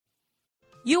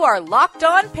You are Locked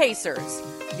On Pacers,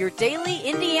 your daily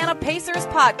Indiana Pacers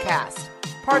podcast,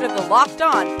 part of the Locked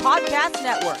On Podcast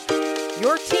Network,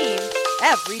 your team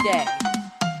every day.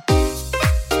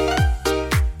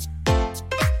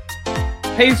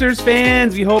 Pacers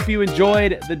fans, we hope you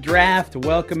enjoyed the draft.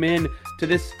 Welcome in to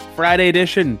this Friday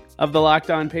edition of the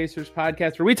Locked On Pacers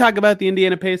podcast, where we talk about the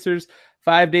Indiana Pacers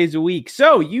 5 days a week.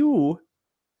 So you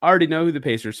already know who the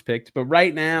Pacers picked, but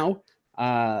right now,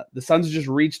 the Suns just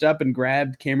reached up and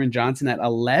grabbed Cameron Johnson at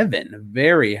 11,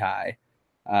 very high.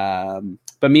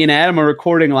 But me and Adam are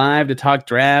recording live to talk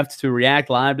draft, to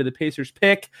react live to the Pacers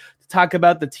pick, to talk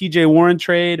about the TJ Warren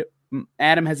trade.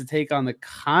 Adam has a take on the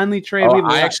Conley trade.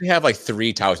 I actually have like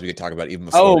 3 topics we could talk about even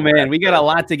before. Oh, man, we got a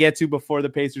lot to get to before the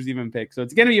Pacers even pick. So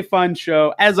it's going to be a fun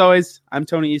show. As always, I'm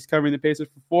Tony East covering the Pacers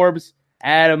for Forbes.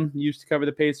 Adam used to cover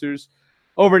the Pacers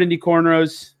over at Indy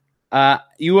Cornrows.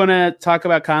 You want to talk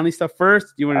about Conley stuff first?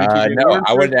 Do you want to? No,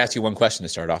 I wanted to ask you one question to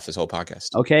start off this whole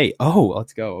podcast. Okay. Oh,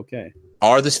 let's go. Okay.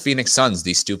 Are the Phoenix Suns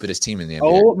the stupidest team in the NBA?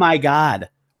 Oh my God.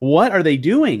 What are they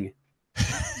doing?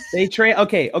 They trade.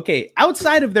 Okay.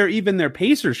 Outside of their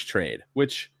Pacers trade,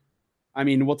 which, I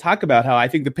mean, we'll talk about how I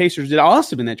think the Pacers did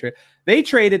awesome in that trade. They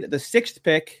traded the 6th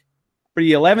pick for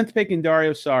the 11th pick in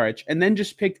Dario Saric, and then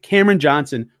just picked Cameron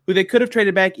Johnson, who they could have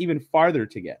traded back even farther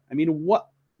to get. I mean,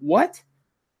 what?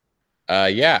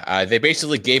 They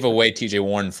basically gave away TJ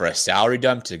Warren for a salary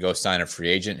dump to go sign a free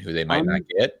agent who they might not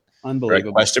get.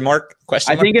 Unbelievable. Question mark?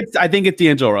 I think it's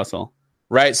D'Angelo Russell.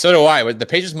 Right. So do I. But the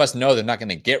Pacers must know they're not going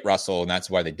to get Russell, and that's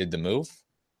why they did the move.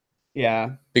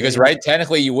 Yeah. Because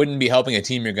technically you wouldn't be helping a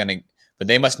team but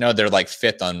they must know they're like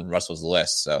 5th on Russell's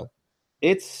list. So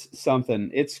it's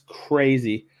something. It's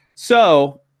crazy.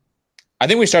 So I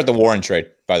think we start the Warren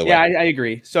trade, by the way. Yeah, I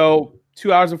agree. So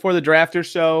 2 hours before the draft or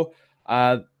so,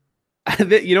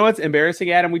 you know what's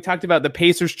embarrassing, Adam? We talked about the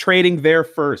Pacers trading their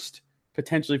first,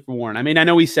 potentially for Warren. I mean, I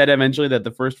know we said eventually that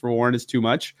the first for Warren is too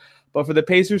much, but for the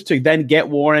Pacers to then get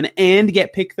Warren and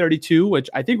get pick 32, which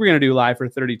I think we're going to do live for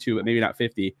 32, but maybe not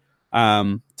 50,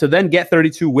 to then get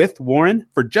 32 with Warren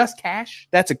for just cash,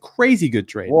 that's a crazy good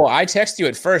trade. Well, I texted you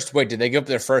at first, wait, did they give up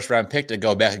their first round pick to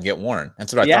go back and get Warren?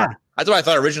 That's what I thought. That's what I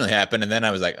thought originally happened, and then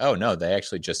I was like, oh, no, they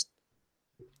actually just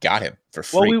got him for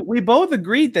free. Well, we both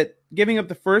agreed that giving up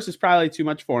the first is probably too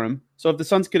much for him. So if the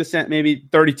Suns could have sent maybe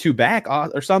 32 back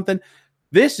or something,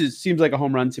 seems like a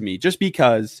home run to me, just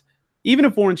because even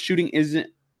if Warren's shooting isn't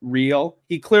real,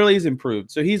 he clearly has improved.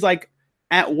 So he's like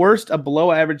at worst a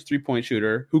below average 3-point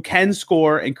shooter who can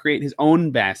score and create his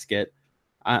own basket.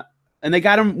 And they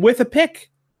got him with a pick,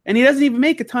 and he doesn't even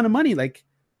make a ton of money. Like,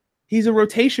 he's a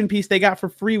rotation piece they got for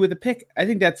free with a pick. I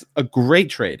think that's a great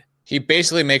trade. He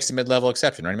basically makes the mid-level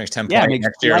exception, right? He makes 10 points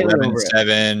next year,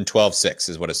 11-7, 12-6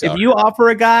 is what it's. If you offer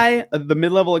a guy the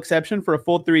mid-level exception for a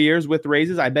full 3 years with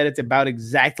raises, I bet it's about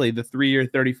exactly the 3-year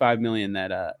 $35 million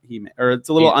that he made, or it's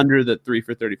a little under the 3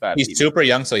 for $35. He's super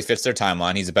young, so he fits their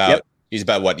timeline. He's about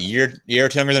what, year or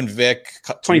two younger than Vic?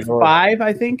 25,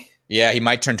 I think. Yeah, he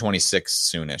might turn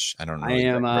 26 soonish. I don't know.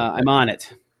 I'm on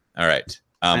it. All right.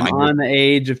 I'm on the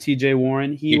age of TJ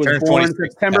Warren. He was born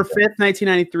September 5th,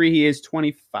 1993. He is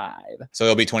 25. So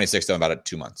he'll be 26 in about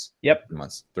 2 months. Yep.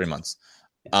 3 months.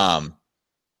 No,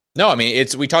 I mean,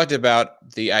 we talked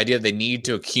about the idea they need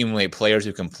to accumulate players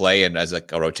who can play and as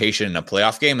like a rotation in a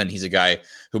playoff game. And he's a guy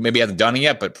who maybe hasn't done it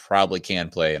yet, but probably can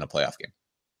play in a playoff game.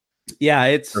 Yeah,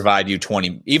 it's provide you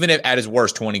 20, even if at his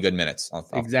worst, 20 good minutes.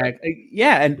 Exactly.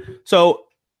 Yeah. And so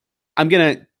I'm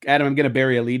going to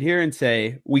bury a lead here and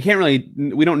say we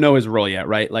don't know his role yet,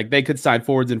 right? Like, they could sign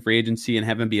forwards in free agency and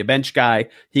have him be a bench guy.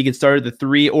 He could start at the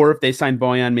 3, or if they sign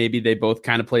Bojan, maybe they both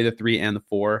kind of play the 3 and the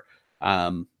 4.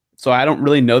 So I don't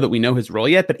really know that we know his role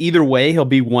yet, but either way, he'll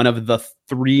be one of the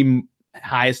 3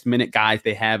 highest minute guys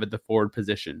they have at the forward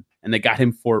position, and they got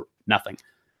him for nothing.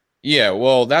 Yeah,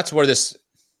 well, that's where this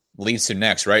leads to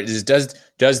next, right?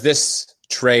 Does this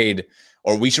trade,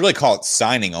 or we should really call it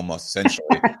signing almost, essentially.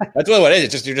 That's really what it is.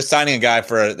 It's just you're just signing a guy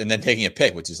and then taking a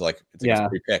pick, which is like a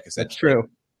free pick. That's true.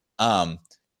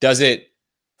 Does it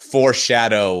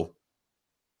foreshadow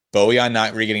Bojan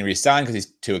not getting re-signed because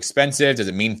he's too expensive? Does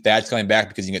it mean Thad's coming back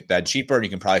because you can get Thad cheaper and you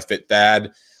can probably fit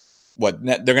Thad? They're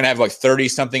going to have like 30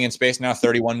 something in space now,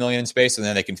 31 million in space, and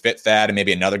then they can fit Thad and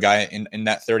maybe another guy in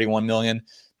that 31 million,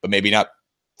 but maybe not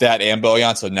Thad and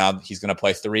Bojan. So now he's going to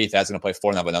play 3. Thad's going to play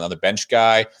 4. Now another bench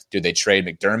guy. Do they trade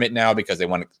McDermott now because they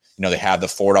want to? They have the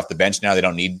forward off the bench now. They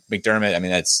don't need McDermott. I mean,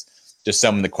 that's just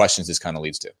some of the questions this kind of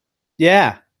leads to.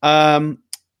 Yeah.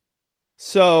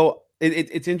 So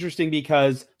it's interesting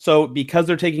because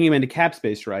they're taking him into cap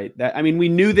space, right? We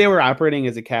knew they were operating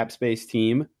as a cap space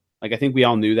team. Like, I think we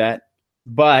all knew that,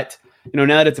 but now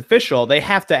that it's official, they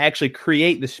have to actually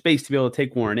create the space to be able to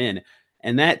take Warren in.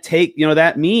 And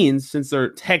that means since they're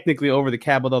technically over the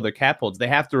cap with all their cap holds, they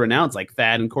have to renounce like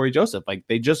Thad and Corey Joseph. Like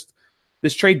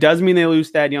this trade does mean they lose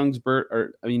Thad Young's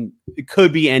it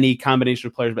could be any combination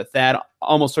of players, but Thad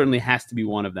almost certainly has to be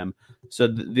one of them. So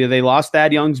they lost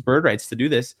Thad Young's bird rights to do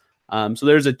this. So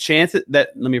there's a chance that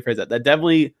let me rephrase that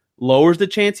definitely lowers the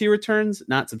chance he returns,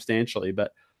 not substantially,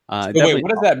 but wait,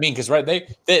 what does that mean? Because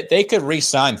they could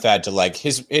re-sign Thad to like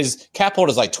his cap hold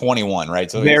is like 21, right?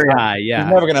 So very high, yeah.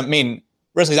 He's never gonna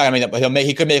Risley's not gonna mean that, but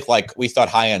he could make like we thought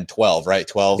high end 12, right?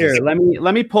 12. Here,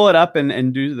 let me pull it up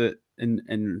and do the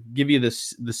and give you the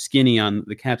skinny on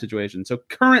the cap situation. So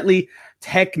currently,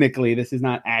 technically, this is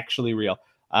not actually real.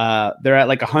 They're at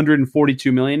like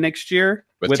 142 million next year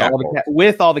with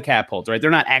all the cap holds, right? They're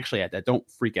not actually at that. Don't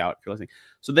freak out if you're listening.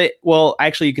 So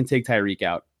actually you can take Tyreek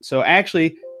out. So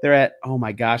actually they're at, oh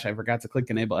my gosh, I forgot to click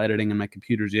enable editing and my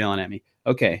computer's yelling at me.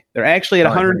 Okay. They're actually at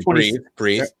 120.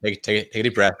 Breathe. Take a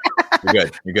deep breath. You're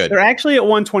good. They're actually at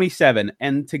 127.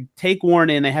 And to take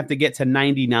Warren in, they have to get to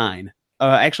 99.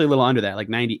 Actually a little under that, like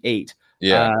 98.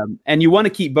 Yeah. And you want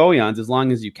to keep Bojan's as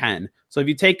long as you can. So if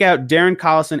you take out Darren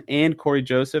Collison and Corey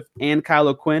Joseph and Kyle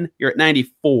O'Quinn, you're at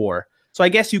 94. So I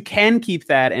guess you can keep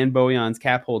that and Bojan's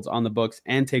cap holds on the books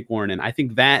and take Warren in. I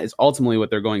think that is ultimately what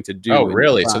they're going to do. Oh,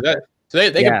 really? So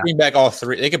they could bring back all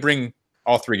three. They could bring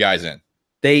all three guys in.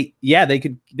 They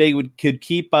could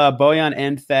keep Bojan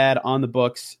and Thad on the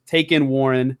books, take in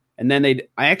Warren, and then they'd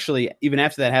actually even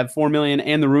after that have $4 million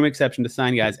and the room exception to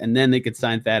sign guys, and then they could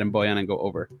sign Thad and Bojan and go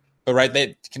over. But right,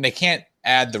 they can't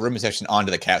add the room exception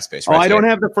onto the cap space. Right? Oh, I don't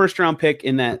have the first round pick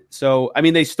in that. So I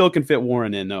mean, they still can fit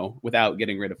Warren in though without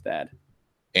getting rid of Thad.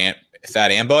 And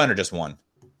Thad and Bojan or just one?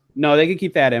 No, they could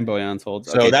keep Thad and Bojan's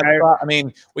holds. So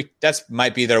that's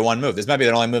might be their one move. This might be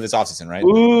their only move this offseason, right?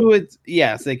 Ooh,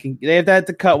 yes, they can. They have that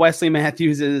to cut Wesley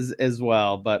Matthews as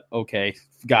well, but okay,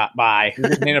 got by.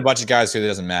 Name a bunch of guys who it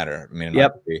doesn't matter. I mean,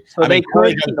 yep. So they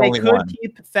could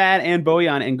keep Thad and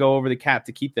Bojan and go over the cap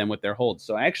to keep them with their holds.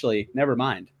 So actually, never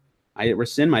mind. I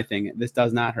rescind my thing. This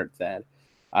does not hurt Thad.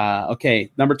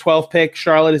 Okay, number 12 pick.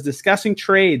 Charlotte is discussing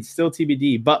trades, still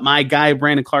TBD, but my guy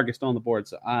Brandon Clark is still on the board,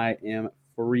 so I am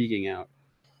freaking out.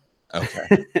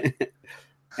 Okay.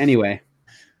 Anyway.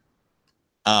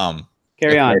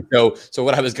 Carry on. So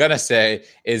what I was gonna say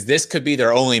is this could be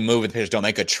their only move if the Pacers don't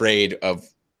make a trade of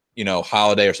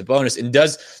Holiday or Sabonis. And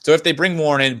so if they bring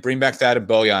Warren in, bring back Thad and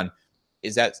Bojan,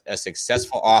 is that a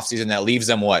successful offseason that leaves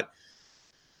them what?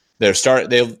 They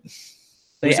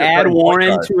add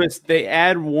Warren They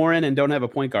add Warren and don't have a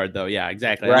point guard though. Yeah,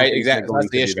 exactly. Right, exactly. That's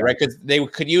the issue, right? Because they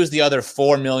could use the other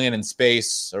 $4 million in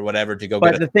space or whatever to go.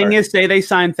 But the thing is, say they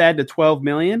sign Thad to $12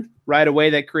 million right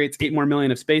away, that creates $8 more million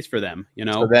of space for them.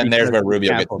 So then there's where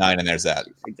Rubio gets 9, and there's that.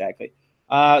 Exactly.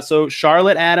 So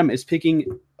Charlotte Adam is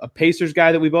picking a Pacers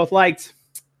guy that we both liked,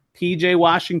 PJ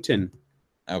Washington.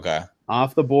 Okay.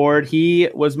 Off the board, he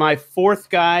was my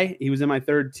 4th guy. He was in my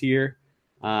 3rd tier.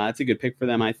 That's a good pick for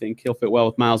them, I think. He'll fit well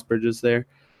with Miles Bridges there.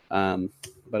 But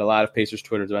a lot of Pacers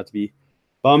Twitter is about to be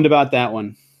bummed about that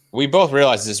one. We both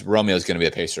realize this Romeo is going to be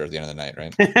a Pacer at the end of the night,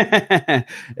 right?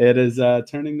 It is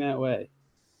turning that way.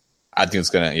 I think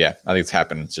it's going to, I think it's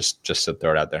happened just to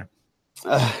throw it out there.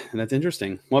 That's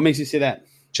interesting. What makes you say that?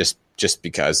 Just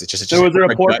because. It's just there was a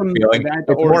report from the guy at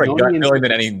the more a gut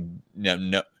feeling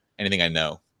than anything I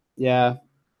know. Yeah.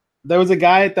 There was a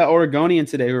guy at the Oregonian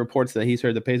today who reports that he's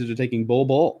heard the Pacers are taking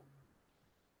Bol.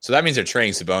 So that means they're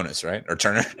trading Sabonis, right? Or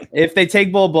Turner? If they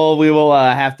take Bol, we will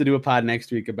have to do a pod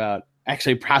next week about,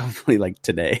 actually probably like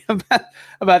today,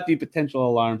 about the potential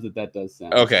alarms that does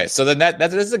sound. Okay, so then that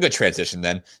is a good transition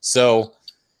then. So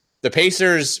the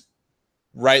Pacers,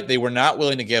 right, they were not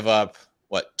willing to give up,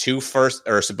 2 first,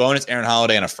 or Sabonis, Aaron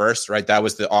Holiday, and a first, right? That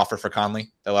was the offer for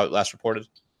Conley that last reported.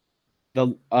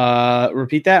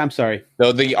 Repeat that. I'm sorry.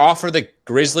 So the offer the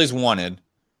Grizzlies wanted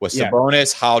was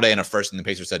Sabonis, Holiday, and a first, and the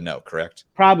Pacers said no. Correct?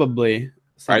 Probably.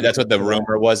 All right, that's what the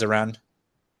rumor was around.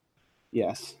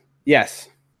 Yes.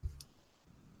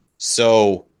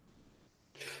 So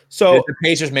did the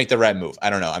Pacers make the right move? I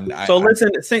don't know.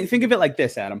 Listen. Think of it like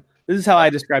this, Adam. This is how I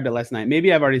described it last night.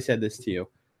 Maybe I've already said this to you.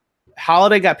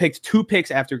 Holiday got picked 2 picks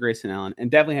after Grayson Allen,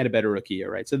 and definitely had a better rookie year,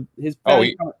 right? So his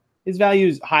value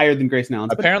is higher than Grayson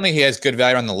Allen's. Apparently, he has good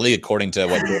value on the league, according to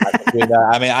what.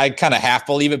 I mean, I kind of half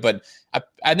believe it, but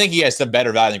I think he has some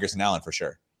better value than Grayson Allen for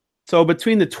sure. So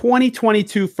between the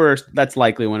 2022 first, that's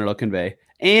likely when it'll convey,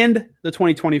 and the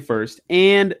 2020 first,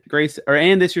 and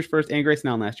this year's first, and Grayson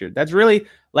Allen last year. That's really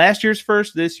last year's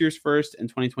first, this year's first, and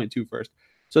 2022 first.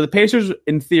 So the Pacers,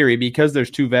 in theory, because there's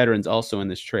 2 veterans also in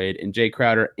this trade, and Jay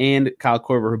Crowder and Kyle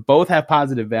Korver, who both have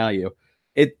positive value,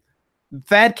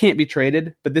 Thad can't be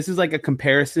traded, but this is like a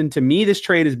comparison. To me, this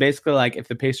trade is basically like if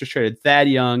the Pacers traded Thad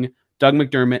Young, Doug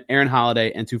McDermott, Aaron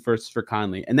Holiday, and 2 firsts for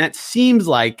Conley. And that seems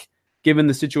like, given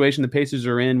the situation the Pacers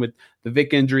are in with the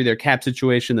Vic injury, their cap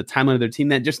situation, the timeline of their team,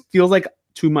 that just feels like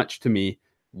too much to me.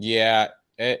 Yeah.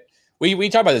 We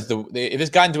talk about this. If it's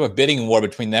gotten to a bidding war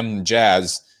between them and the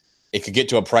Jazz, it could get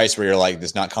to a price where you're like,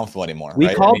 it's not comfortable anymore. We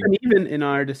right? called them even in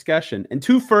our discussion. And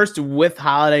 2 firsts with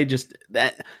Holiday, just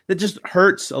that just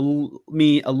hurts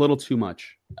me a little too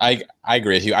much. I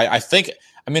agree with you. I think,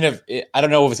 I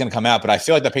don't know if it's going to come out, but I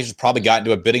feel like the Pacers probably got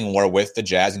into a bidding war with the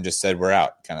Jazz and just said, we're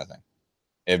out kind of thing.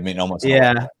 Almost.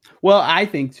 Yeah. Well, I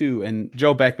think too, and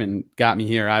Joe Beckman got me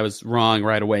here. I was wrong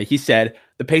right away. He said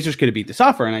the Pacers could have beat this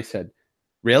offer. And I said,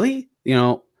 really?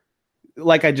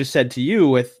 Like I just said to you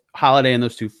with Holiday and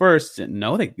those 2 firsts,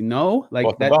 no, like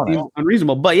that seems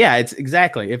unreasonable. But yeah, it's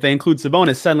exactly. If they include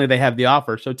Sabonis, suddenly they have the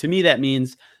offer. So to me, that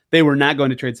means they were not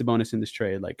going to trade Sabonis in this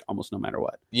trade, like almost no matter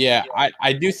what. Yeah,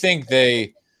 I do think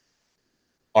they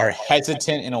are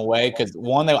hesitant in a way because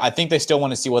I think they still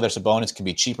want to see whether Sabonis can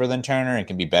be cheaper than Turner and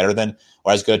can be better than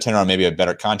or as good as Turner or maybe a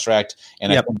better contract.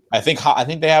 And yep. I think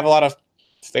they have a lot of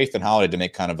faith in Holiday to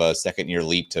make kind of a second-year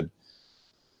leap to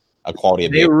a quality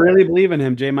of. They really believe in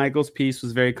him. Jay Michaels' piece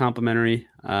was very complimentary.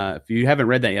 If you haven't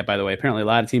read that yet, by the way, apparently a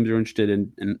lot of teams are interested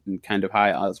in kind of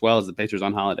high as well as the Pacers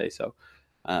on Holiday. So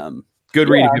good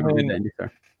read if you ever did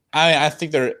that. I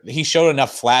think he showed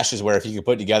enough flashes where if he could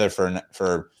put together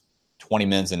for 20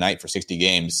 minutes a night for 60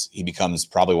 games, he becomes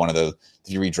probably one of the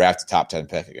if you redraft the top 10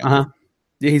 pick again.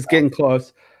 Yeah, he's getting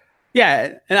close.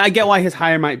 Yeah, and I get why his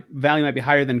value might be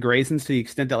higher than Grayson's to the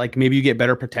extent that like maybe you get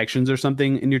better protections or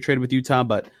something in your trade with Utah,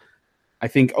 but I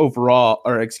think overall,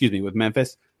 with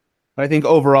Memphis, but I think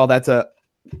overall I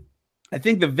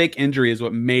think the Vic injury is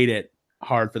what made it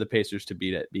hard for the Pacers to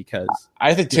beat it because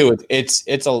I think too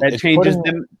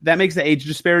that makes the age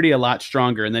disparity a lot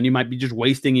stronger, and then you might be just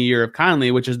wasting a year of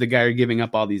Conley, which is the guy you're giving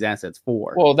up all these assets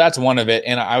for. Well, that's one of it,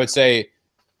 and I would say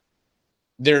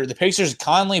the Pacers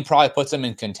Conley probably puts them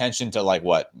in contention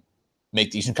to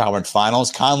make the Eastern Conference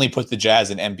Finals. Conley puts the Jazz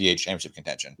in NBA championship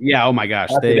contention. Yeah, oh my gosh,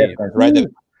 right?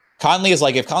 Conley is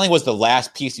if Conley was the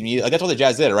last piece you needed, that's what the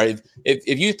Jazz did, right?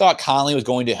 If you thought Conley was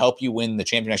going to help you win the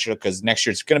championship next year, because next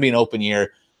year it's going to be an open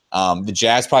year, the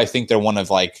Jazz probably think they're one of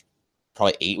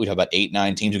probably 8. We talk about 8,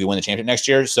 9 teams who could win the championship next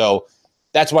year. So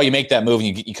that's why you make that move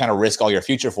and you kind of risk all your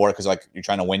future for it because you're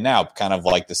trying to win now, kind of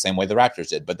like the same way the Raptors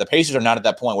did. But the Pacers are not at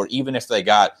that point where even if they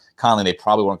got Conley, they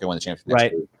probably weren't going to win the championship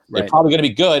next year. They're probably going to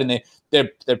be good, and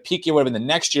they're peaking whatever in the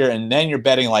next year, and then you're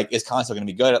betting is Conley still going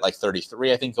to be good at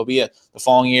 33? I think he'll be the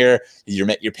following year.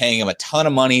 You're paying him a ton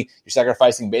of money. You're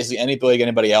sacrificing basically any ability to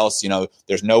anybody else.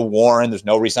 There's no Warren, there's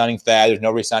no re-signing Thad, there's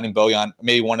no re-signing Bojan.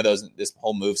 Maybe one of those in this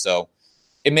whole move. So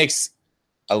it makes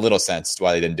a little sense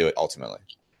why they didn't do it ultimately.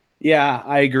 Yeah,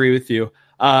 I agree with you.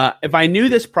 If I knew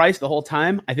this price the whole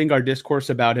time, I think our discourse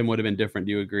about him would have been different.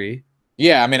 Do you agree?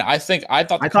 Yeah, I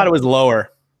thought it was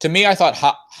lower. To me, I thought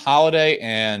Holiday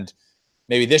and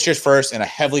maybe this year's first and a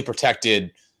heavily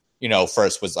protected,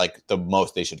 first was the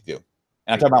most they should do.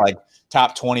 And I'm talking about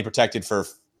top 20 protected for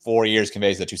 4 years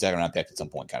conveys the 2 second-round pick at some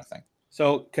point kind of thing.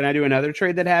 So can I do another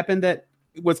trade that happened that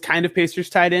was kind of Pacers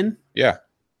tied in? Yeah.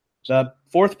 The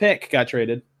 4th pick got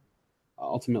traded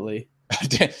ultimately.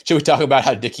 Should we talk about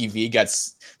how Dickie V got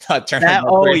turned?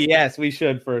 Yes, we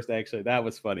should first, actually. That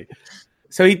was funny.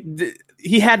 So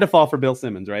he had to fall for Bill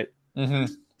Simmons, right?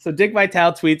 Mm-hmm. So Dick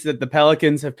Vitale tweets that the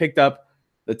Pelicans have picked up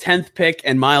the 10th pick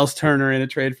and Miles Turner in a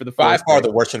trade for the 4th by far pick.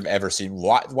 The worst I've ever seen.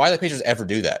 Why do the Pacers ever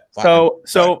do that?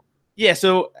 So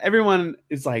everyone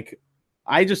is I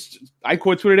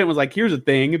quote tweeted it and was here's the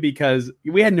thing, because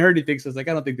we hadn't heard anything, so it's I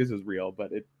don't think this is real,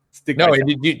 but it's Dick No,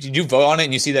 Vitale. did you vote on it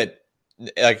and you see that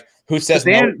who says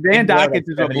Dan Dockett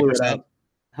is what blew it up.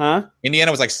 Huh? Indiana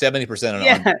was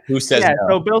 70% on who says no.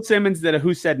 So Bill Simmons did a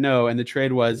who said no, and the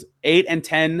trade was 8 and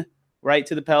 10 right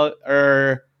to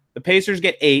the Pacers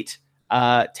get 8,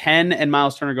 10 and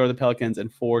Miles Turner go to the Pelicans,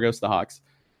 and 4 goes to the Hawks.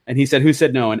 And he said who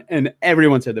said no, and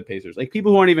everyone said the Pacers.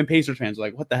 People who aren't even Pacers fans were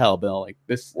what the hell, Bill?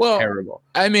 This is terrible.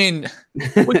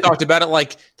 We talked about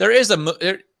it. There is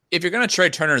if you're going to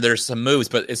trade Turner, there's some moves,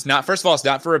 but it's not. First of all, it's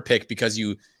not for a pick because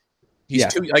he's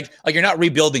too you're not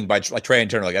rebuilding by trading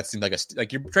Turner. That seems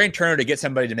you're trading Turner to get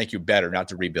somebody to make you better, not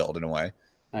to rebuild in a way.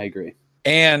 I agree.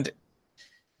 And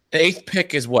the 8th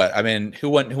pick is what? Who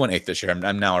won 8th this year?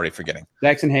 I'm now already forgetting.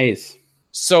 Jackson Hayes.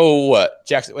 So what?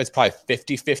 Jackson, it's probably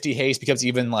 50-50. Hayes becomes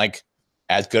even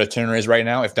as good as Turner is right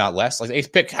now, if not less.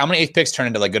 8th pick. How many 8th picks turn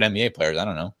into good NBA players? I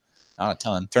don't know. Not a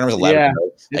ton. Turner was 11. Yeah,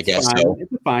 I guess. Fine. So.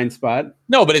 It's a fine spot.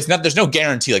 No, but it's not. There's no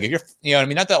guarantee. If you're,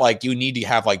 Not that you need to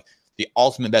have the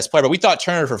ultimate best player. But we thought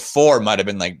Turner for 4 might have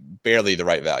been like barely the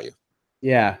right value.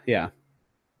 Yeah.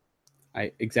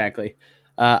 Exactly.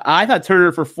 I thought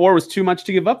Turner for 4 was too much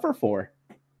to give up for 4.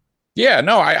 Yeah,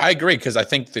 no, I agree because I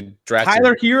think the draft.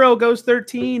 Tyler Hero goes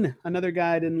 13. Another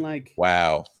guy I didn't like.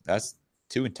 Wow, that's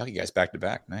 2 Kentucky guys back to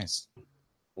back. Nice.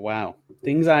 Wow,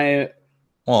 things I.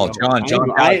 Well, John,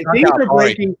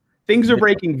 things are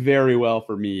breaking very well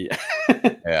for me.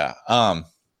 Yeah.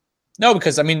 No,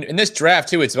 because I mean, in this draft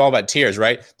too, it's all about tiers,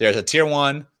 right? There's a tier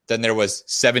 1, then there was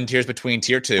 7 tiers between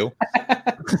tier 2,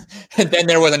 and then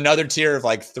there was another tier of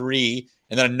like 3,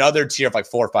 and then another tier of like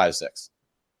 4, 5, 6.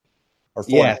 Or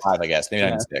 4 and 5, I guess. Maybe not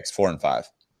even 6. 4 and 5.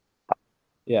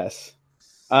 Yes.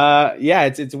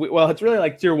 It's really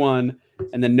like tier 1,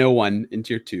 and then no one in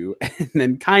tier 2, and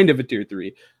then kind of a tier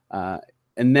 3,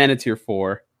 and then a tier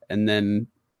 4, and then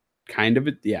kind of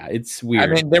it's weird. I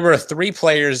mean, there were 3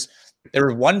 players. There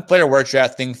were 1 player worth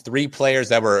drafting, 3 players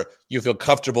that were you feel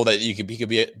comfortable that he could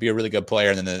be a really good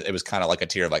player, and then it was kind of like a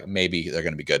tier of like maybe they're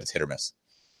going to be good. It's hit or miss.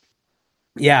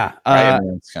 Yeah. Right?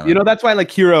 That's why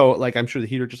like Hero, like I'm sure the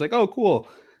Heat are just like, oh, cool,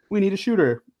 we need a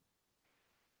shooter.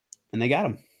 And they got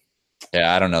him.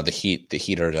 Yeah, I don't know. The Heat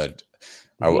are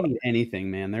need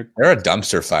anything, man. They're a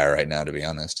dumpster fire right now, to be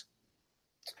honest.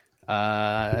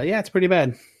 It's pretty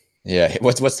bad. Yeah.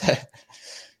 What's that?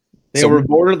 They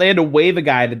had to waive a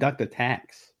guy to deduct the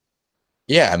tax.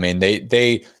 Yeah, I mean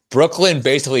they Brooklyn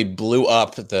basically blew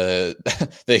up the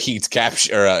Heat's cap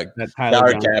salary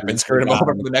cap and screwed them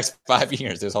over for the next 5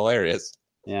 years. It was hilarious.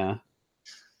 Yeah.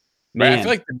 Right, I feel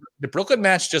like the Brooklyn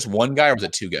match just 1 guy, or was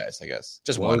it 2 guys? I guess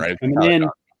just 1, right? Coming in,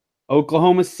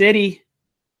 Oklahoma City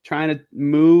trying to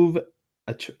move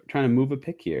a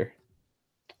pick here.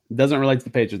 Doesn't relate to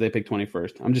the Pacers. They picked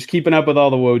 21st. I'm just keeping up with all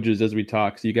the Wojs as we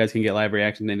talk, so you guys can get live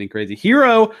reaction to anything crazy.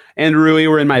 Hero and Rui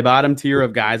were in my bottom tier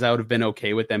of guys I would have been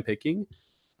okay with them picking.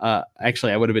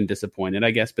 Actually, I would have been disappointed,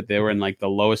 I guess, but they were in like the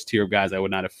lowest tier of guys I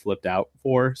would not have flipped out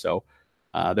for. So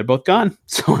they're both gone.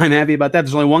 So I'm happy about that.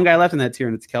 There's only 1 guy left in that tier,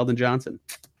 and it's Keldon Johnson.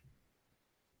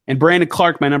 And Brandon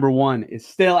Clark, my number 1, is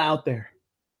still out there.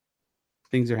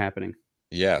 Things are happening.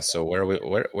 Yeah. So where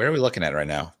are we looking at right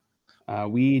now?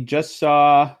 We just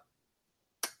saw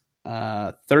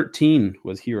 13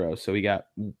 was Hero. So we got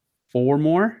 4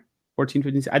 more, 14,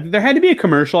 15. There had to be a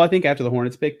commercial, I think, after the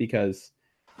Hornets pick because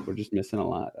we're just missing a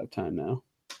lot of time now.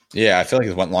 Yeah, I feel like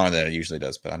it went longer than it usually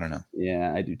does, but I don't know.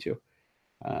 Yeah, I do too.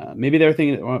 Maybe they're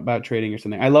thinking about trading or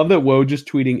something. I love that Woj just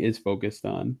tweeting is focused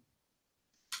on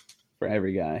for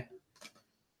every guy.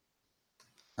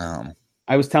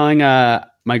 I was telling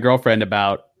my girlfriend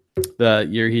about the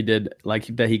year he did like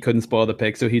that he couldn't spoil the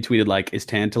pick, so he tweeted like is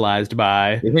tantalized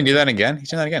by. You can do that again. He's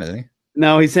doing that again, isn't he?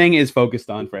 No, he's saying is focused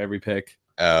on for every pick.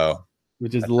 Oh,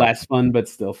 which is less fun, but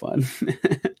still fun.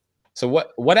 So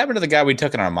what happened to the guy we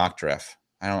took in our mock draft?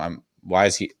 Why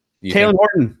is he? Taylor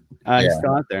Horton. He's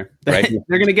still out there. Right?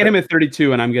 They're going to get him at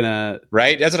 32, and I'm going to.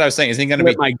 Right? That's what I was saying. Is he going to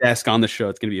be my desk on the show?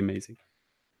 It's going to be amazing.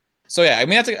 So, yeah, I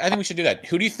mean, I think we should do that.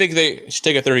 Who do you think they should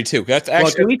take at 32? That's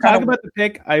actually, can we talk about the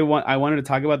pick? I wanted to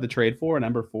talk about the trade for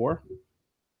number 4.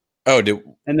 Oh,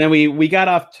 and then we got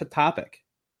off topic.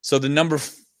 So the number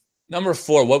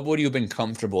 4, what would you have been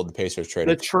comfortable the Pacers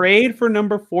trading? The trade for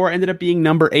number 4 ended up being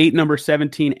number 8, number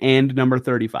 17, and number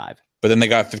 35. But then they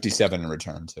got 57 in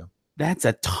return, too. That's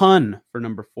a ton for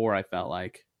number 4, I felt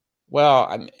like.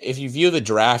 Well, if you view the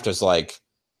draft as like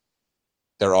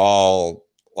they're all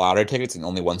lottery tickets and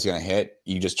only one's going to hit,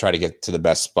 you just try to get to the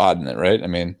best spot in it, right? I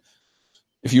mean,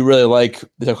 if you really like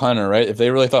Hunter, right? If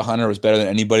they really thought Hunter was better than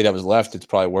anybody that was left, it's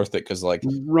probably worth it because like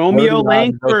Romeo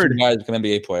Langford, guys become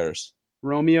NBA players.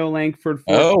 Romeo Langford.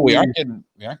 14. Oh, we aren't getting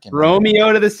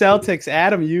Romeo to the Celtics.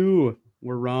 Adam, you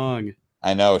were wrong.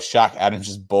 I know. Shock. Adam's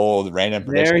just bold, random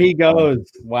prediction. There he goes.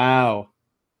 Wow.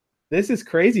 This is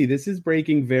crazy. This is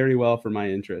breaking very well for my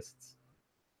interests.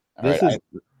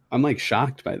 I'm like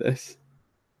shocked by this.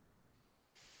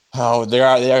 Oh,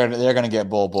 they're going to get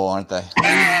bull, aren't they?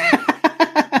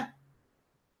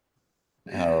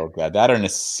 Oh god, that or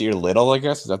Nasir Little, I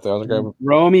guess. Is that the other guy?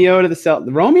 Romeo to the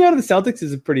Celtics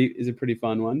is a pretty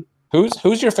fun one.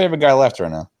 Who's your favorite guy left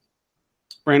right now?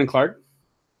 Brandon Clark.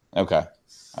 Okay,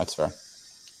 that's fair.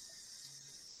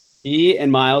 He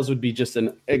and Miles would be just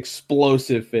an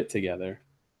explosive fit together.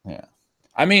 Yeah,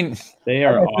 I mean they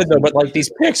are awesome. Though, but like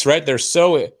these picks, right? They're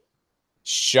so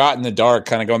shot in the dark.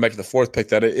 Kind of going back to the 4th pick,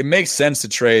 that it makes sense to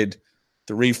trade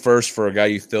 3 first for a guy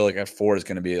you feel like at 4 is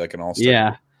going to be like an all-star.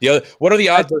 Yeah. What are the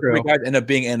odds that 3 guys end up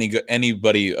being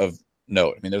anybody of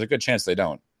note? I mean, there's a good chance they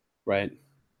don't. Right.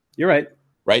 You're right.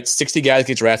 Right? 60 guys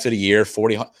get drafted a year,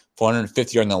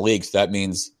 450 are in the league. So that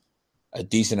means a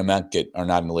decent amount are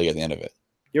not in the league at the end of it.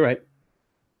 You're right.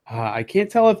 I can't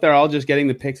tell if they're all just getting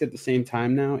the picks at the same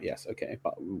time now. Yes, okay.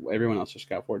 But everyone else just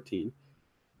got 14.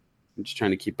 I'm just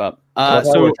trying to keep up.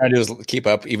 So we're trying to do is keep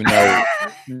up, even though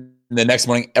the next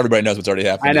morning everybody knows what's already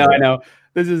happening. I know.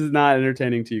 This is not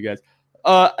entertaining to you guys.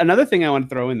 Another thing I want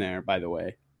to throw in there, by the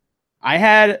way, I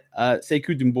had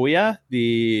Sekou Doumbouya,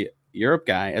 the Europe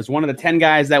guy, as one of the 10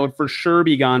 guys that would for sure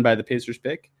be gone by the Pacers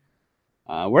pick.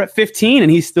 We're at 15,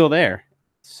 and he's still there.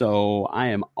 So I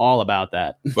am all about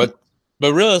that. But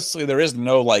realistically, there is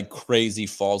no like crazy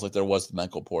falls like there was with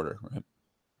Michael Porter. Right?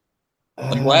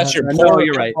 Like last year, no,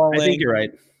 you're right. I think you're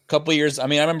right. A couple of years. I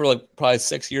mean, I remember like probably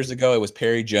 6 years ago, it was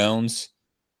Perry Jones.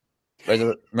 Do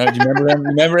you remember him?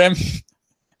 Remember him?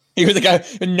 He was the guy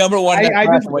number one. I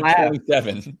just laughed.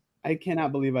 27. I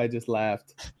cannot believe I just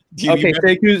laughed. Okay,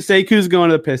 Sekou's going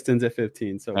to the Pistons at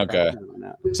 15. So okay,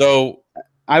 so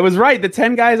I was right. The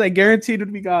 10 guys I guaranteed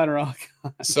would be gone are all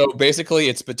gone. So basically,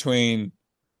 it's between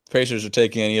Pacers are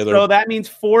taking any other. So that means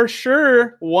for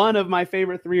sure one of my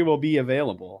favorite 3 will be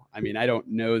available. I mean, I don't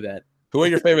know that. Who are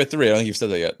your favorite 3? I don't think you've said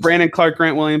that yet. Brandon Clark,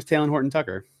 Grant Williams, Talen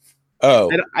Horton-Tucker. Oh,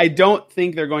 I don't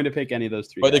think they're going to pick any of those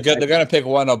 3. But they're going to pick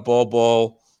one of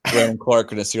Bol, Brandon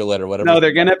Clark, and a seal letter, whatever. No,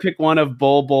 they're going to pick one of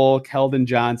Bol, Keldon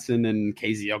Johnson, and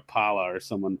KZ Okpala or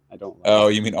someone I don't like. Oh,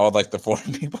 you mean all like the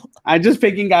foreign people? I'm just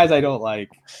picking guys I don't like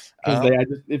because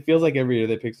it feels like every year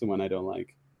they pick someone I don't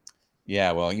like.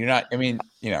 Yeah, well, you're not. I mean,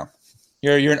 you're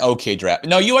an okay draft.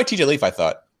 No, you like TJ Leaf, I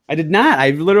thought. I did not.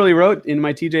 I literally wrote in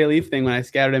my TJ Leaf thing when I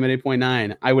scattered him at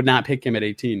 8.9. I would not pick him at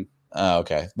 18. Oh,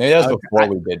 okay. Maybe that was before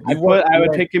we did. I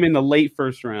would pick him in the late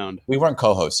first round. We weren't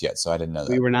co-hosts yet, so I didn't know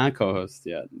that. We were not co-hosts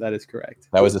yet. That is correct.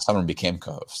 That was the summer we became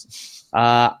co-hosts.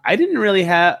 I didn't really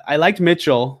have. I liked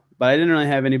Mitchell, but I didn't really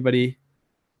have anybody.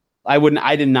 I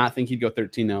did not think he'd go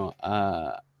 13. No.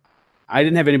 I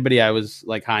didn't have anybody I was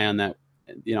like high on that.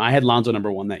 I had Lonzo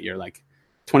number 1 that year. Like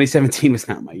 2017 was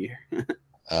not my year.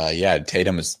 Yeah,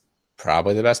 Tatum is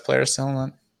probably the best player still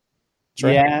on.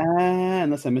 Right. Yeah,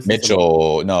 unless I missed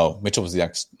Mitchell. No, Mitchell was the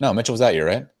next. No, Mitchell was that year,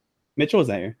 right? Mitchell was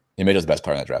that year. Yeah, Mitchell's the best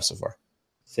player in that draft so far.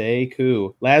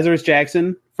 Sekou. Lazarus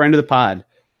Jackson, friend of the pod,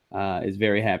 is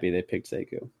very happy they picked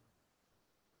Sekou.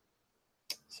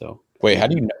 So wait, how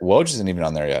do you know? Woj isn't even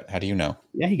on there yet. How do you know?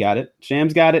 Yeah, he got it.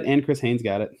 Shams got it, and Chris Haynes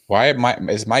got it. Why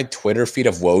is my Twitter feed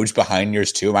of Woj behind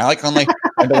yours too? Am I like on like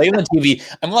I'm delayed on TV?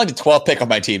 I'm like the 12th pick on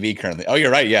my TV currently. Oh,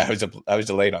 you're right. Yeah, I was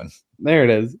delayed on. There it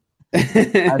is.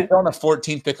 I'm still on the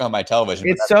 14th pick on my television.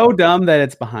 It's so dumb that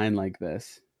it's behind like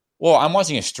this. Well, I'm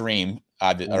watching a stream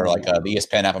or like the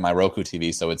ESPN app on my Roku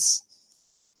TV, so it's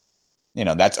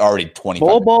that's already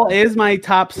 25. Bol is my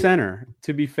top center.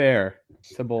 To be fair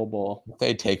to Bol, if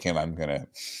they take him, I'm gonna.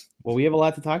 Well, we have a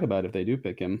lot to talk about if they do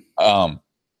pick him.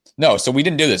 No, so we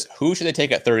didn't do this. Who should they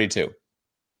take at 32?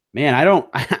 Man, I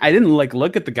didn't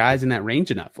look at the guys in that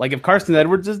range enough. Like if Carson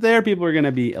Edwards is there, people are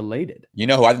gonna be elated. You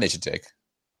know who I think they should take?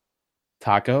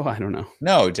 Taco? I don't know.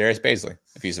 No, Darius Baisley,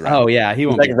 if he's around. Oh yeah, he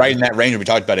won't be right in that range we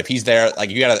talked about. If he's there,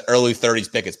 like you got an early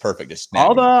 30s pick, it's perfect. Just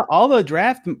all the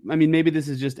draft. I mean, maybe this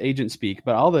is just agent speak,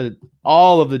 but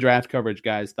all of the draft coverage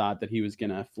guys thought that he was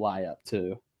gonna fly up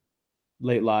to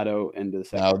late lotto into the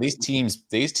second. No, these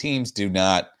teams do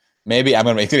not. Maybe I'm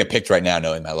gonna get picked right now,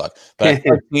 knowing my luck. But I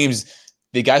feel like teams.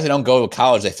 The guys that don't go to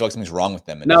college, they feel like something's wrong with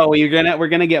them. No, we're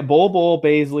gonna get Bol,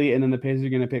 Baisley, and then the Pacers are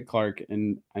gonna pick Clark,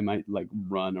 and I might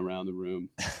run around the room.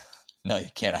 No, you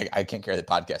can't. I can't carry the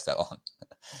podcast that long.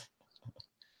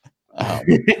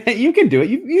 You can do it.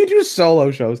 You do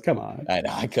solo shows. Come on. I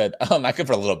know. I could. I could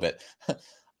for a little bit.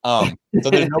 So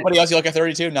there's nobody else you look at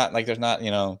 32. Not like there's not.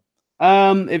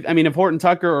 If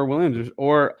Horton-Tucker or Williams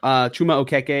or Chuma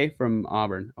Okeke from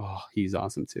Auburn. Oh, he's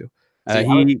awesome too.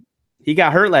 He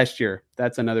got hurt last year.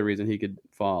 That's another reason he could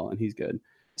fall, and he's good.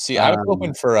 See, I was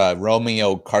hoping for a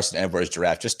Romeo Carson Edwards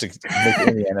draft just to make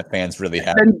Indiana fans really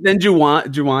happy. Then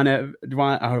Juwan.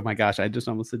 Oh my gosh, I just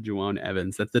almost said Juwan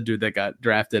Evans. That's the dude that got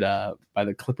drafted by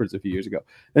the Clippers a few years ago.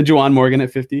 Then Juwan Morgan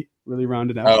at 50 really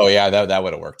rounded out. Oh yeah, that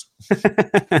would have worked. I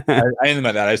didn't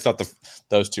know that. I just thought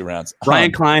those 2 rounds.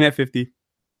 Brian Klein at 50.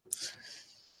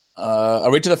 Are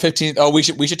we to the 15th? Oh, we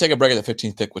should take a break at the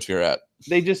 15th pick, which we were at.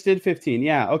 They just did 15.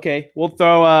 Yeah. Okay. We'll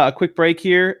throw a quick break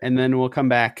here, and then we'll come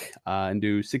back and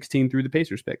do 16 through the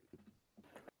Pacers pick.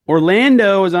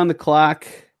 Orlando is on the clock,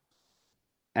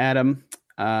 Adam,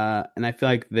 and I feel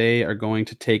like they are going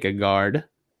to take a guard,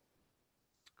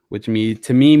 which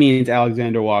to me means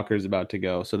Alexander Walker is about to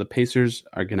go. So the Pacers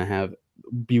are going to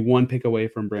be 1 pick away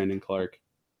from Brandon Clark.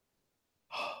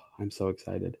 I'm so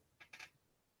excited.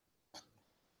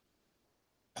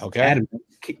 Okay. Adam,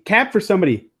 cap for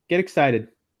somebody. Get excited.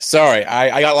 Sorry,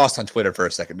 I got lost on Twitter for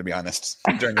a second, to be honest.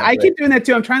 I keep doing that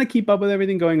too. I'm trying to keep up with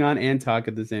everything going on and talk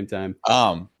at the same time.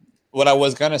 what I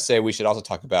was gonna say, we should also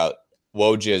talk about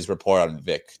Woj's report on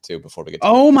Vic too before we get.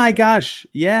 Oh my gosh,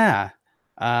 yeah.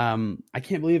 I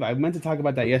can't believe I meant to talk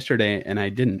about that yesterday and I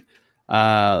didn't.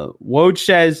 Woj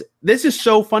says this is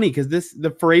so funny because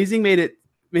the phrasing made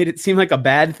it seem like a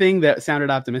bad thing that sounded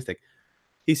optimistic.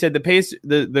 He said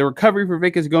the recovery for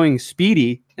Vic is going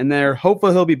speedy, and they're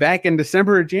hopeful he'll be back in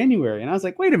December or January. And I was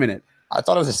like, wait a minute. I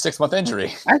thought it was a 6-month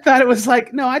injury. I thought it was like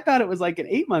an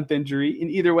 8-month injury. And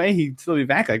either way, he'd still be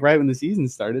back like right when the season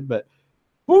started. But,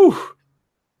 whew.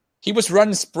 He was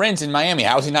running sprints in Miami.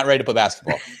 How is he not ready to play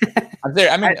basketball? I'm there.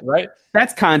 I mean, right?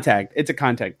 That's contact. It's a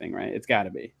contact thing, right? It's got to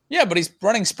be. Yeah, but he's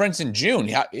running sprints in June.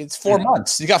 It's 4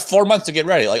 months. He's got 4 months to get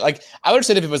ready. Like I would have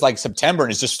said if it was like September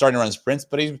and he's just starting to run sprints,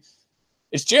 but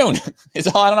it's June. It's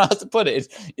all I don't know how to put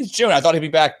it. It's June. I thought he'd be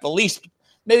back at least.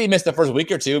 Maybe he missed the first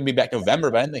week or two and be back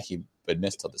November, but I didn't think he would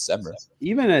miss till December.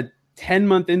 Even a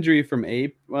 10-month injury from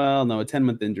April. Well, no, a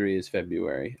 10-month injury is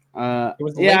February. I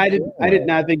did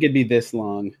not think it'd be this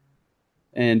long,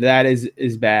 and that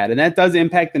is bad, and that does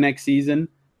impact the next season.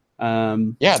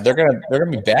 Yeah, they're gonna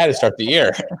be bad to start the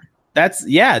year.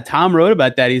 Tom wrote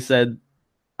about that. He said,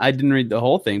 I didn't read the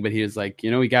whole thing, but he was like,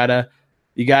 you gotta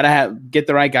get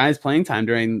the right guys playing time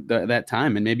during that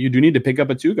time, and maybe you do need to pick up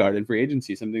a 2-guard in free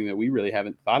agency, something that we really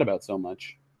haven't thought about so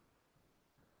much.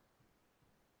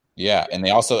 Yeah, and they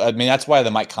also, I mean, that's why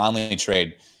the Mike Conley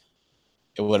trade,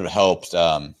 it would have helped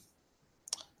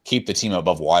keep the team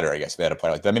above water, I guess, if they had a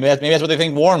player like that. Maybe that's what they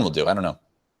think Warren will do. I don't know.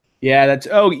 Yeah,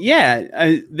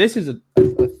 this is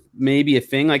maybe a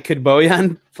thing. Like, could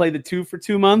Bojan play the 2 for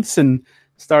 2 months and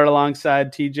start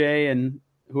alongside TJ and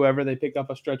whoever they pick up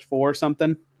a stretch 4 or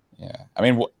something? Yeah, I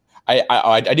mean,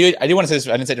 I do want to say this.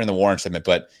 I didn't say it during the Warren segment,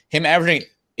 but him averaging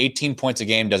 18 points a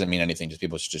game doesn't mean anything. Just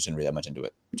people just didn't read that much into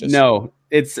it. No,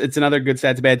 it's another good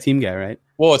stats bad team guy, right?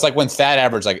 Well, it's like when Thad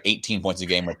averaged like 18 points a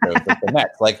game with the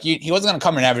Nets. Like he wasn't going to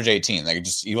come and average 18. Like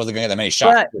he wasn't going to get that many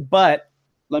shots. But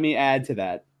let me add to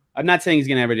that. I'm not saying he's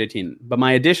going to average 18, but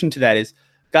my addition to that is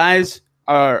guys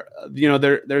are,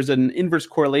 there's an inverse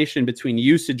correlation between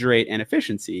usage rate and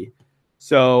efficiency.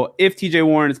 So if TJ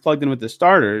Warren is plugged in with the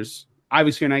starters,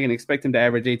 obviously you're not going to expect him to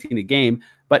average 18 a game.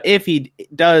 But if he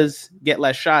does get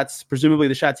less shots, presumably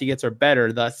the shots he gets are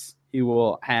better. Thus, he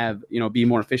will have, be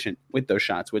more efficient with those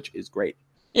shots, which is great.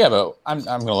 Yeah, but I'm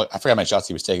going to look. I forgot how many shots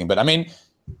he was taking. But I mean,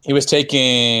 he was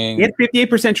taking. He had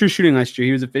 58% true shooting last year.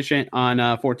 He was efficient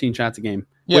on 14 shots a game.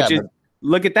 Yeah,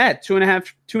 look at that.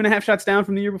 2.5 shots down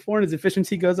from the year before, and his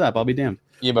efficiency goes up. I'll be damned.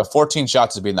 Yeah, but 14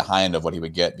 shots is being the high end of what he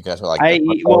would get because that's what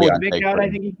with Vic out, I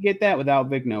think he can get that. Without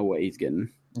Vic, no way he's getting.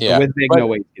 Yeah, with Vic, no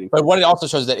way he's getting. But what it also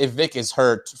shows is that if Vic is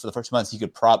hurt for the first months, he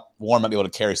could Warren might be able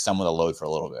to carry some of the load for a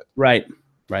little bit. Right.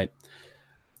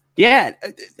 Yeah.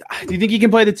 Do you think he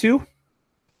can play the 2?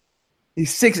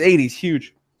 He's 6'8". He's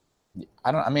huge.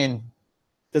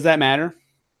 Does that matter?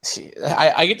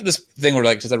 I get to this thing where,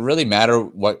 like, does it really matter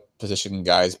what position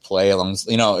guys play?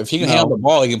 If he can handle the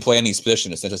ball, he can play any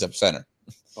position, essentially except center.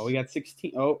 Oh, we got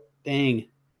 16. Oh, dang.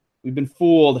 We've been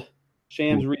fooled.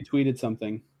 Shams retweeted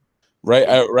something. Right.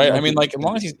 I mean, like, as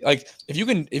long as he's like, if you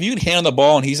can handle the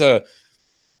ball and he's a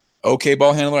okay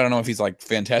ball handler, I don't know if he's like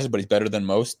fantastic, but he's better than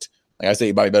most. Like I say,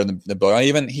 he's probably better than the ball.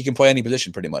 Even he can play any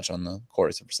position pretty much on the court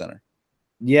except for center.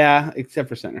 Yeah, except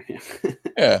for center. Yeah.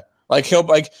 Yeah. Like you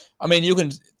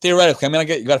can theoretically. I mean,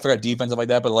 you got to figure out defense stuff like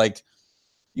that, but like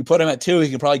you put him at 2, he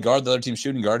can probably guard the other team's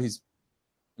shooting guard. I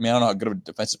don't know how good of a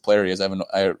defensive player he is.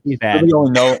 He's bad. Really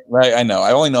only know, right? I know.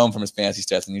 I only know him from his fantasy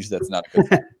stats, and usually that's not good.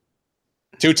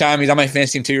 2-time, he's on my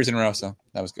fantasy team 2 years in a row, so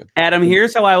that was good. Adam,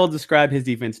 here's how I will describe his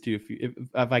defense too,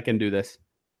 if I can do this.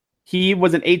 He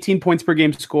was an 18 points per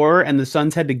game scorer, and the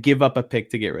Suns had to give up a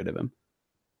pick to get rid of him.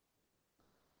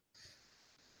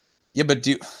 Yeah, but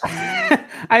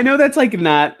I know that's like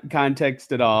not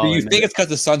context at all. Do you think it's because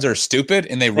the Suns are stupid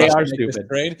and they are stupid?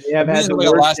 Trade? They have had the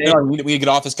worst day. We get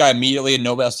off this guy immediately and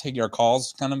nobody else taking our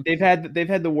calls. Kind of. They've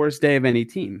had the worst day of any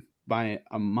team by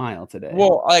a mile today.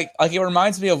 Well, like it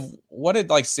reminds me of what did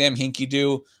like Sam Hinkie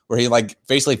do, where he like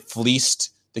basically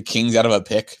fleeced the Kings out of a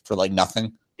pick for like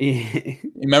nothing. You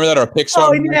remember that, or a pick shot?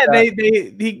 Oh yeah,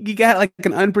 he got like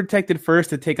an unprotected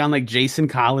first to take on like Jason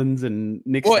Collins and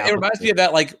Nick. Well, it reminds me of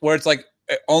that, like where it's like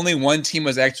only one team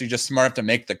was actually just smart enough to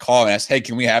make the call and ask, "Hey,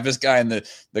 can we have this guy?" And the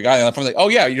guy on the phone was like, "Oh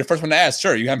yeah, you're the first one to ask.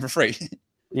 Sure, you have him for free."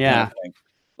 Yeah,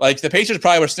 like the Patriots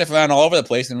probably were sniffing around all over the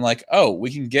place and like, "Oh,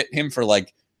 we can get him for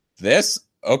like this.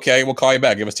 Okay, we'll call you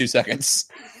back. Give us 2 seconds.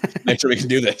 Make sure we can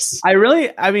do this."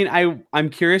 I'm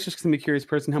curious, just because I'm a curious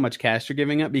person, how much cash you're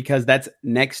giving up, because that's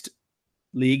next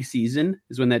league season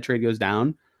is when that trade goes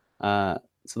down. So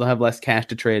they'll have less cash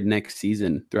to trade next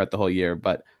season throughout the whole year.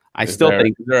 But I still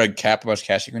think. Is there a cap how much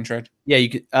cash you can trade? Yeah, you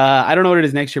could. I don't know what it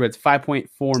is next year, but it's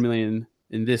 $5.4 million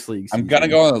in this league season. I'm gonna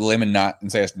go on a limb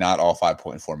and say it's not all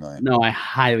 5.4 million. No, I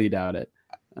highly doubt it.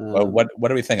 Well,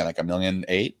 what are we thinking? Like $1.8 million?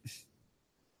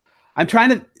 I'm trying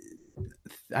to.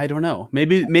 I don't know.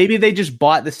 Maybe they just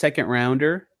bought the second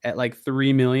rounder at like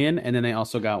 $3 million, and then they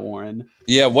also got Warren.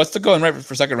 Yeah, what's the going right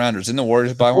for second rounders? Didn't the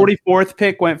Warriors buy one? 44th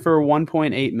pick went for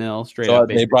 $1.8 million straight so up.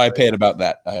 They probably paid about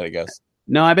that, I guess.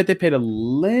 No, I bet they paid a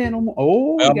little more.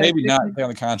 Oh, well, maybe not. Depending on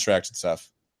the contracts and stuff.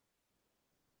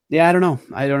 Yeah, I don't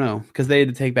know because they had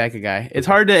to take back a guy. It's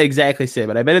hard to exactly say,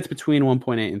 but I bet it's between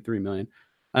 1.8 and 3 million.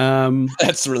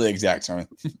 That's really exact, Simon.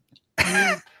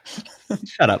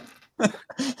 Shut up.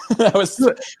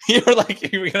 You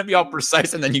were gonna be all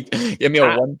precise, and then you give me a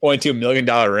 $1.2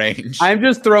 million range. I'm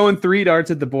just throwing 3 darts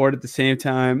at the board at the same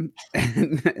time,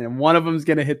 and one of them's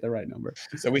gonna hit the right number.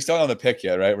 So we still don't have the pick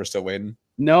yet, right? We're still waiting.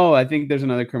 No, I think there's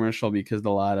another commercial because the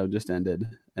lotto just ended,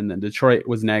 and then Detroit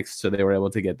was next, so they were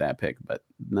able to get that pick, but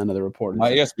none of the reporters.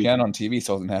 My ESPN on TV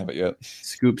still doesn't have it yet.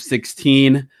 Scoop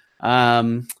 16.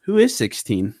 Who is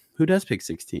 16? Who does pick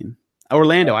 16?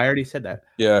 Orlando. I already said that.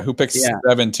 Yeah. Who picks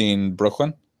 17?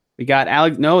 Brooklyn? We got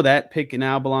Alex. No, that pick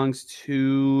now belongs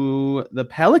to the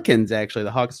Pelicans, actually.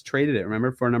 The Hawks traded it,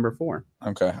 remember, for number 4.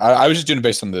 Okay. I was just doing it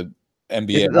based on the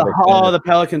NBA. The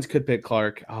Pelicans could pick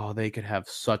Clark. Oh, they could have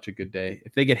such a good day.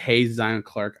 If they get Hayes, Zion,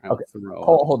 Clark, I would throw.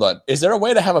 Hold on. Is there a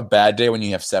way to have a bad day when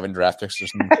you have 7 draft picks or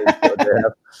something?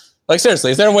 Like,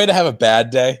 seriously, is there a way to have a bad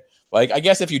day? Like, I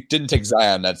guess if you didn't take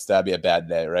Zion, that'd be a bad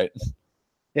day, right?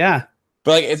 Yeah.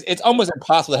 But like, it's almost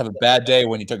impossible to have a bad day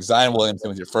when you took Zion Williamson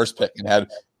with your first pick and had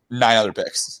 9 other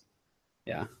picks.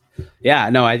 Yeah.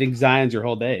 Yeah, no, I think Zion's your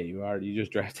whole day. You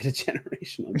just drafted a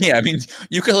generational. Yeah, I mean,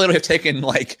 you could literally have taken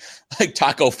like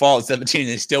Taco Fall at 17, and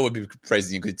they still would be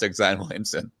praising you because you took Zion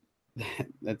Williamson.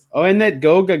 And that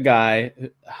Goga guy,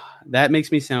 that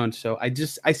makes me sound so. I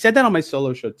said that on my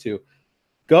solo show too.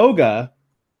 Goga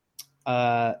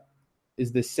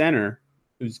is the center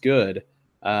who's good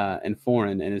and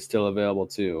foreign and is still available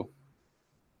too.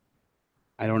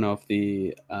 I don't know if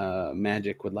the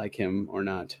Magic would like him or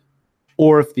not,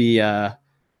 or if the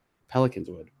Pelicans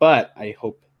would, but I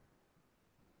hope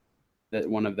that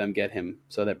one of them get him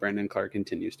so that Brandon Clark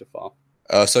continues to fall.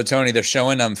 So Tony, they're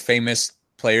showing famous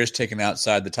players taken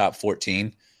outside the top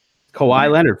 14.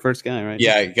 Kawhi Leonard, first guy, right?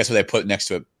 Yeah, guess what they put next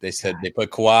to it? They said they put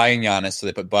Kawhi and Giannis, so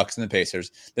they put Bucks and the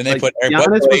Pacers. Then they put Eric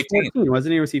Giannis Bledsoe 18,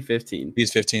 wasn't he? Or was he 15?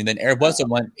 He's 15. Then Eric Bledsoe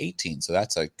went 18, so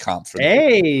that's a comp for.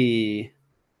 Hey,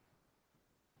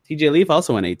 TJ Leaf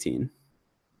also went 18.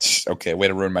 Okay, way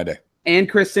to ruin my day. And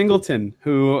Chris Singleton,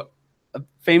 who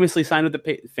famously signed with the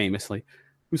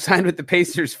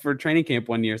Pacers for training camp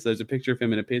one year. So there's a picture of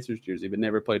him in a Pacers jersey, but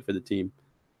never played for the team.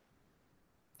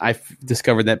 I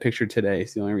discovered that picture today.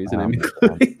 It's the only reason I'm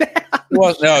including that.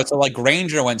 Well, no, so like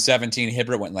Granger went 17,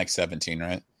 Hibbert went like 17,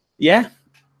 right? Yeah.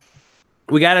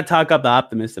 We got to talk up the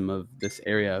optimism of this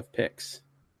area of picks.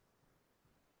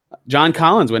 John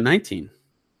Collins went 19.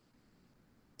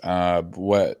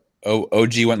 What?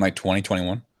 OG went like 20,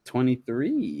 21?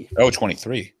 23. Oh,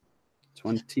 23.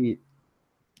 20.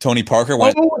 Tony Parker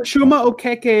went. Chuma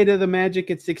Okeke to the Magic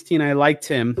at 16. I liked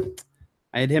him.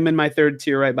 I had him in my third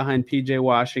tier right behind PJ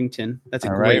Washington. That's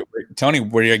all right. Tony,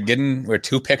 we're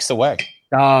 2 picks away.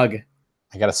 Dog.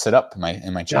 I got to sit up in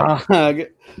my chair. Dog.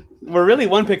 We're really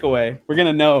 1 pick away. We're going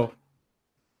to know.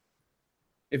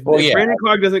 If Brandon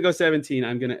Clark doesn't go 17,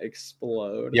 I'm going to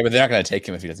explode. Yeah, but they're not going to take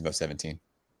him if he doesn't go 17.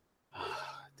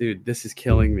 Dude, this is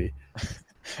killing me.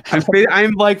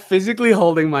 I'm like physically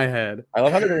holding my head. I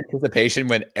love how there's anticipation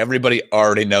when everybody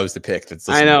already knows the pick.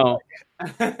 I know.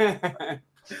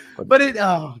 But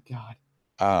oh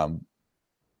God.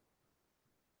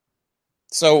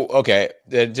 So okay,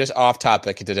 just off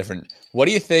topic, it's a different. What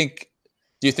do you think?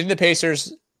 Do you think the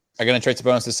Pacers are going to trade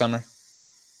Sabonis this summer?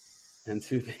 And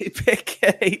who they pick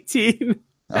at 18?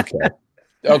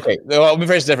 Okay. Well, let me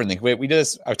phrase it differently. We did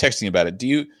this. I was texting you about it. Do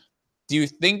you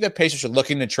think the Pacers are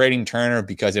looking to trading Turner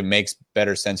because it makes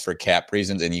better sense for cap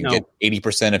reasons, and you get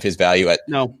 80% of his value at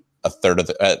a third of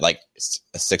the like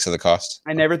a sixth of the cost?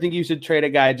 I never think you should trade a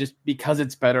guy just because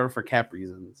it's better for cap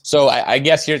reasons. So I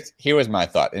guess here was my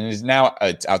thought, and it's now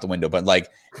it's out the window. But like,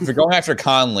 if you're going after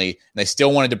Conley and they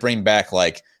still wanted to bring back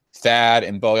like Thad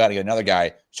and Bogut to get another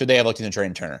guy, should they have looked into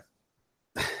trading Turner?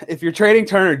 If you're trading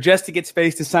Turner just to get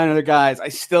space to sign other guys, I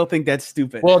still think that's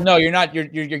stupid. Well, no, you're not. You're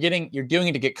doing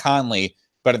it to get Conley,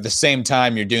 but at the same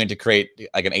time, you're doing it to create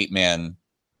like an 8-man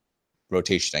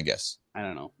rotation, I guess. I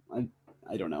don't know.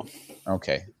 I don't know.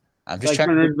 Okay, I'm just like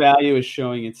Turner's value is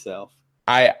showing itself.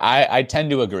 I tend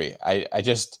to agree. I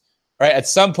just right? At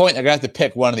some point, they're gonna have to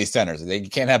pick one of these centers. They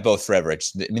can't have both forever.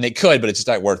 They could, but it's just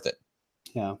not worth it.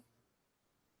 Yeah.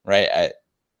 Right.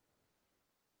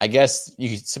 I guess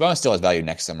Sabonis still has value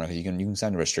next summer because you can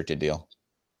sign a restricted deal.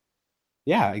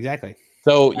 Yeah, exactly.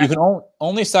 So you can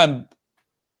only sign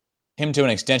him to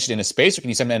an extension in a space, or can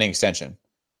you sign any extension?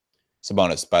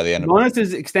 Sabonis by the end. Sabonis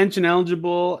is extension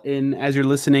eligible in, as you're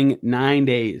listening, 9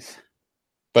 days.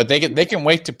 But they can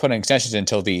wait to put an extension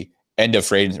until the end of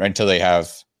free agency, right, until they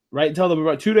have until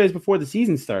about 2 days before the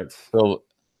season starts. So,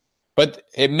 but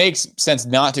it makes sense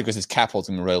not to because his cap hold's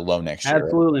gonna be really low next year.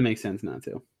 Absolutely makes sense not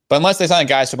to. But unless they sign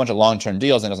guys to a bunch of long-term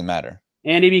deals, it doesn't matter.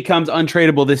 And he becomes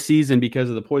untradeable this season because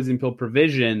of the poison pill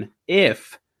provision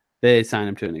if they sign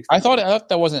him to an extension. I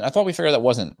thought we figured that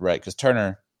wasn't right because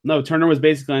Turner. No, Turner was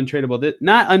basically untradeable.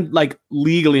 Not like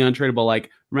legally untradeable. Like,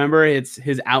 remember, it's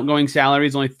his outgoing salary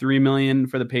is only $3 million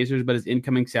for the Pacers, but his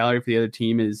incoming salary for the other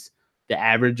team is the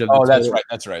average of. The total.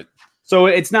 That's right. So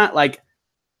it's not like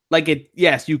it.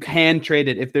 Yes, you can trade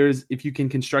it if you can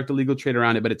construct a legal trade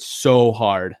around it, but it's so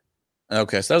hard.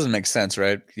 Okay, so that doesn't make sense,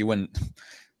 right? You wouldn't.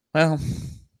 Well,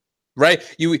 right.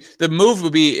 The move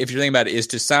would be, if you're thinking about it, is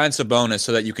to sign Sabonis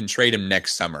so that you can trade him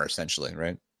next summer, essentially,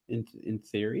 right? In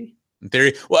theory. In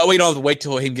theory, well, we don't have to wait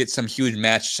till he gets some huge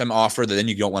match, some offer that then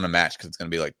you don't want to match because it's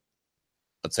going to be like,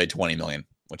 let's say, $20 million,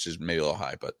 which is maybe a little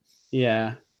high, but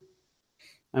yeah,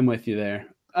 I'm with you there.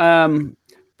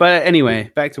 But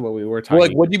anyway, back to what we were talking. Well,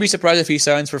 would you be surprised if he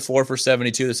signs for 4 for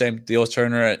 $72, the same deal as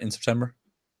Turner in September?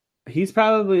 He's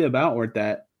probably about worth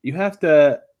that. You have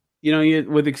to,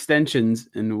 with extensions,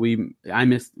 and I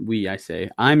missed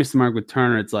the mark with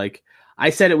Turner. It's like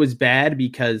I said it was bad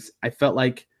because I felt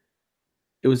like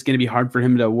it was going to be hard for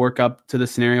him to work up to the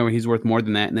scenario where he's worth more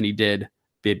than that. And then he did,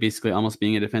 basically almost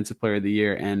being a defensive player of the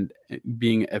year and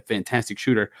being a fantastic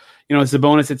shooter.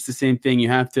 Sabonis, it's the same thing. You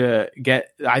have to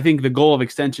I think the goal of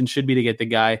extension should be to get the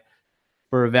guy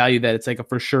for a value that it's like a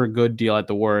for sure good deal at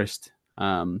the worst.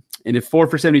 And if 4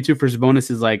 for $72 for Sabonis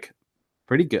is like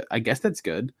pretty good, I guess that's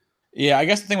good. Yeah, I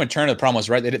guess the thing with Turner, the problem was,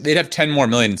 right, they'd have 10 more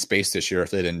million in space this year if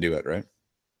they didn't do it, right?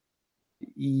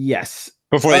 Yes.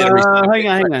 Before they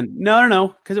hang on. No,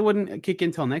 because it wouldn't kick in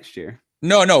until next year.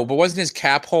 No, but wasn't his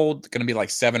cap hold going to be like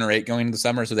 7 or 8 going into the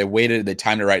summer? So they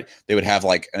timed it right. They would have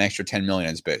like an extra 10 million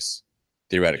in space,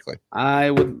 theoretically.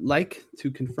 I would like to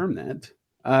confirm that.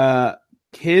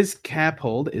 His cap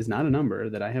hold is not a number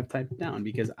that I have typed down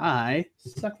because I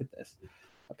suck at this,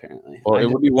 apparently. Well, it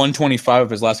would be 125 of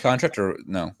his last contract, or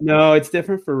no? No, it's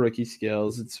different for rookie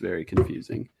skills. It's very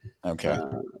confusing. Okay.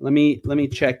 Let me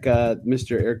check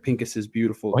Mr. Eric Pincus's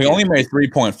beautiful. Well, he only made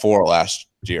 3.4 last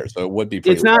year, so it would be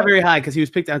pretty It's not very high because he was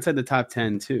picked outside the top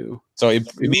 10 too. So even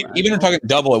if talking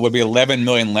double, it would be $11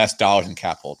 million less in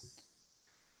cap hold.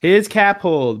 His cap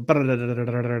hold.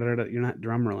 You're not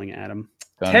drum rolling, Adam.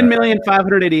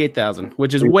 $10,588,000,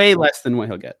 which is way less than what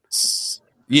he'll get.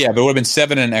 Yeah, but it would have been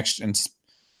 7 and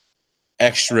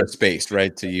extra space,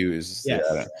 right, to use. Yes.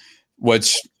 Yeah,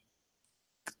 which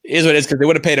is what it is, because they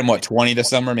would have paid him 20 this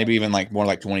summer, maybe even like more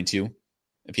like 22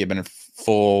 if he had been a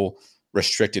full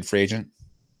restricted free agent.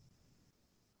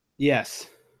 Yes.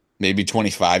 Maybe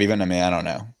 25 even. I mean, I don't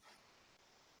know.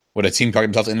 Would a team talk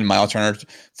themselves in Miles Turner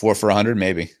 4 for 100?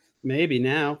 Maybe. Maybe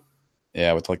now.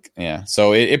 Yeah,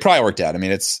 So it probably worked out. I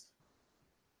mean, it's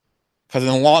because in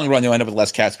the long run you'll end up with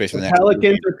less cap space for the next.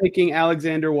 Pelicans are picking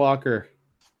Alexander Walker.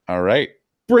 All right.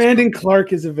 Brandon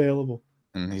Clark is available.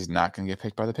 And he's not going to get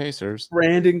picked by the Pacers.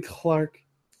 Brandon Clark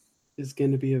is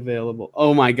going to be available.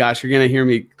 Oh my gosh, you're going to hear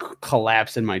me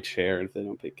collapse in my chair if they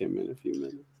don't pick him in a few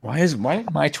minutes. Why is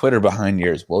my Twitter behind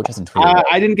yours? Woj hasn't tweeted.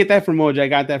 I didn't get that from Woj. I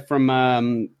got that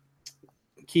from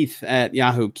Keith at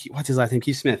Yahoo. What's his last name?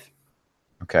 Keith Smith.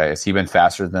 Okay, has he been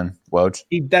faster than Woj?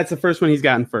 That's the first one he's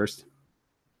gotten first.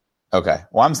 Okay.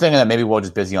 Well, I'm thinking that maybe Woj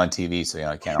is busy on TV, so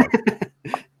I can't.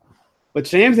 But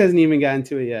Shams hasn't even gotten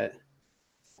to it yet.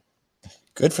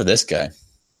 Good for this guy.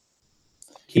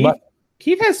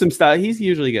 Keith has some stuff. He's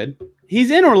usually good. He's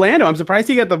in Orlando. I'm surprised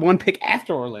he got the one pick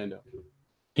after Orlando.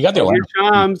 He got the Orlando.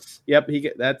 Shams. Yep,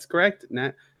 that's correct.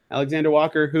 Alexander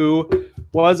Walker, who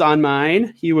was on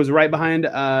mine. He was right behind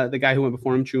the guy who went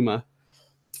before him, Chuma.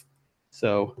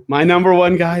 So my number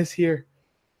one guy's here.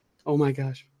 Oh my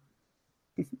gosh.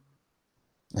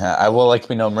 I will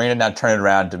Marina now turn it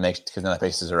around to make, because now the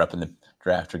Pacers are up in the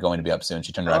draft, are going to be up soon.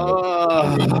 She turned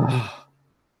around.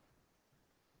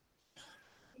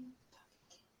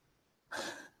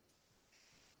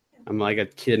 I'm like a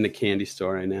kid in a candy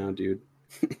store right now, dude.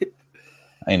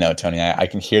 I know, Tony. I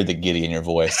can hear the giddy in your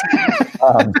voice.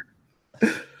 All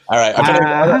right.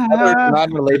 Other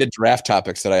non-related draft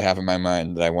topics that I have in my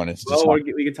mind that I wanted to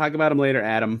we can talk about them later,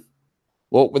 Adam.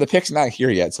 Well, the pick's not here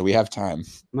yet, so we have time.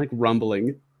 I'm like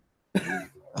rumbling.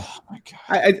 Oh my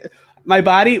god! My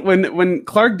body when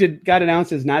Clark got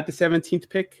announced as not the 17th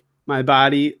pick, my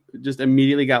body just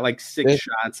immediately got like 6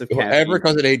 shots of caffeine. Whoever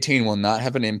comes at 18 will not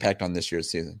have an impact on this year's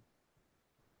season.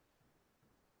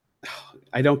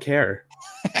 I don't care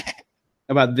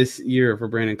about this year for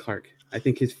Brandon Clark. I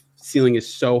think his ceiling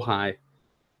is so high.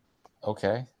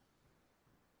 Okay.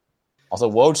 Also,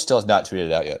 Woj still has not tweeted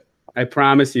it out yet. I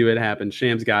promise you it happened.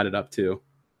 Shams got it up too.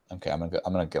 Okay, I'm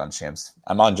gonna get on Shams.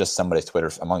 I'm on just somebody's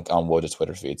Twitter. I'm on Woj's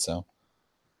Twitter feed. So.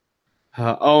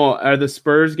 Are the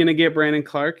Spurs gonna get Brandon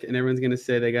Clark, and everyone's gonna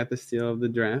say they got the steal of the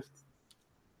draft?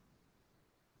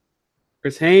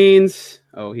 Chris Haynes.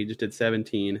 Oh, he just did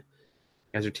 17. You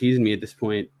guys are teasing me at this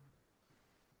point.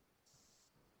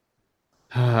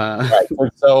 Right,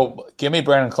 so give me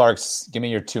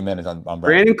your 2 minutes on Brandon.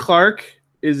 Brandon Clark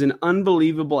is an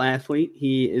unbelievable athlete.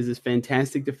 He is a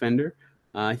fantastic defender.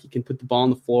 He can put the ball on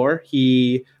the floor.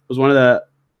 He was one of the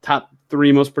top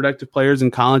 3 most productive players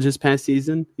in college this past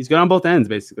season. He's good on both ends,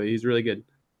 basically. He's really good.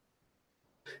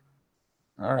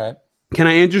 All right. Can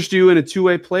I interest you in a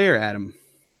two-way player, Adam?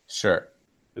 Sure.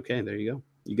 Okay, there you go.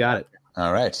 You got it.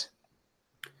 All right.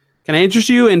 Can I interest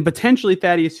you in potentially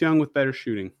Thaddeus Young with better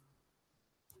shooting?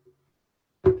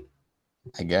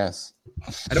 I guess.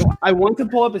 I want to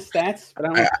pull up his stats, but I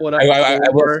don't want to pull it up. I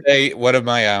will say one of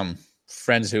my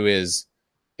friends who is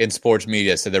in sports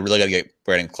media said they're really going to get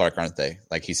Brandon Clark, aren't they?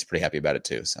 Like, he's pretty happy about it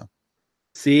too. So,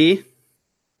 see,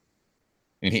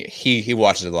 and he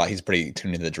watches a lot. He's pretty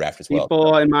tuned into the draft as well.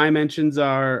 People in my mentions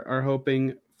are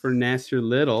hoping for Nasir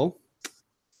Little,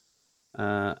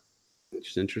 which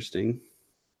is interesting.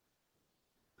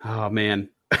 Oh man,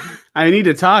 I need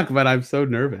to talk, but I'm so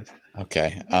nervous.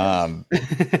 Okay.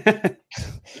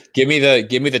 Give me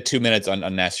the 2 minutes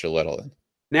on Nasir Little.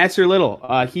 Nasir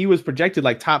Little, he was projected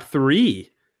like top 3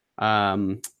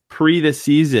 pre this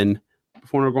season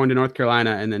before we were going to North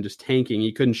Carolina and then just tanking.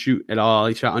 He couldn't shoot at all.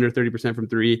 He shot under 30% from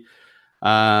 3.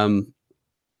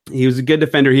 He was a good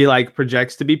defender. He like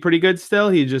projects to be pretty good still.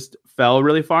 He just fell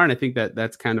really far, and I think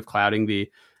that's kind of clouding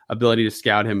the ability to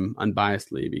scout him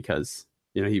unbiasedly because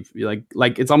he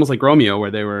like it's almost like Romeo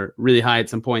where they were really high at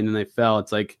some point and then they fell.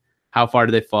 It's like, how far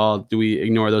do they fall? Do we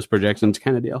ignore those projections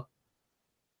kind of deal?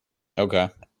 Okay.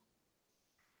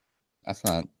 That's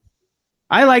not.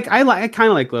 I kind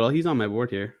of like Little. He's on my board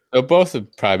here. So both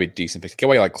would probably be decent picks. I get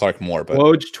why you like Clark more, but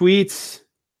Woj tweets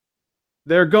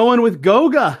they're going with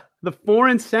Goga, the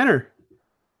foreign center.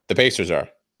 The Pacers are.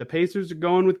 The Pacers are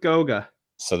going with Goga.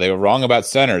 So they were wrong about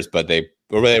centers, but they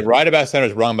were right about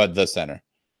centers, wrong about the center.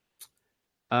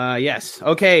 Yes.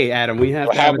 Okay, Adam. We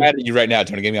have. How mad are you right now,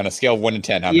 Tony? Give me on a scale of 1 to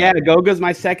 10. Goga's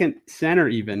my second center,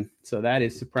 even. So that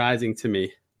is surprising to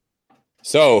me.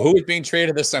 So who is being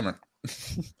traded this summer?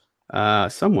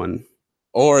 Someone.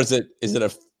 Or is it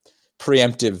a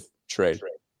preemptive trade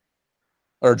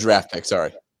or draft pick?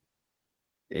 Sorry.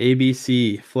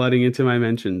 ABC flooding into my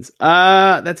mentions.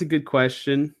 That's a good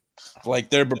question. Like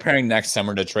they're preparing next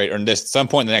summer to trade, or some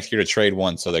point in the next year to trade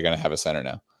one, so they're going to have a center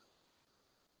now.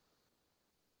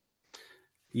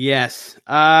 Yes.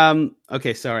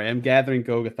 Okay, sorry. I'm gathering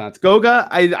Goga thoughts. Goga,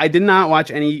 I did not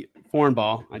watch any foreign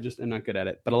ball. I just am not good at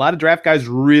it. But a lot of draft guys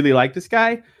really like this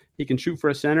guy. He can shoot for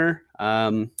a center.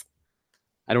 I'm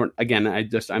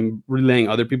relaying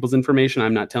other people's information.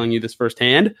 I'm not telling you this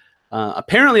firsthand.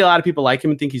 Apparently a lot of people like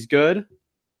him and think he's good.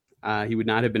 He would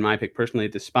not have been my pick personally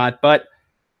at this spot, but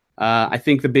I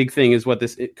think the big thing is what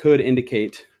it could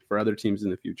indicate for other teams in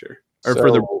the future. Or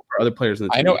for other players in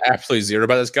the team. I know absolutely zero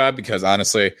about this guy because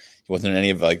honestly, he wasn't in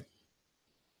any of like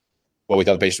what we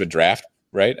thought the Pacers would draft,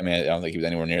 right? I mean, I don't think he was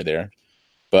anywhere near there.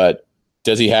 But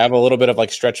does he have a little bit of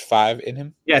like stretch 5 in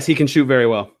him? Yes, he can shoot very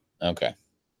well. Okay.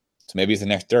 So maybe he's the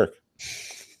next Dirk.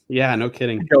 Yeah, no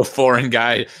kidding. No foreign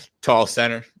guy, tall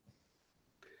center.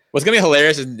 What's going to be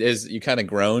hilarious is you kind of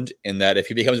groaned in that if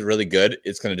he becomes really good,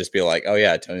 it's going to just be like, oh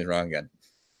yeah, Tony's wrong again.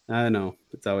 I don't know.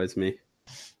 It's always me.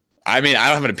 I mean, I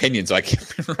don't have an opinion, so I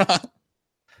can't be wrong.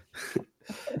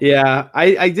 Yeah,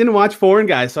 I didn't watch foreign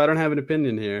guys, so I don't have an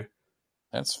opinion here.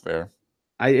 That's fair.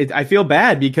 I feel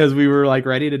bad because we were like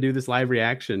ready to do this live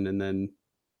reaction, and then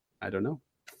I don't know.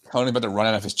 Tony about to run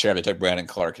out of his chair. They took Brandon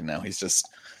Clark, and now he's just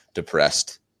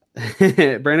depressed.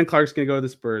 Brandon Clark's gonna go to the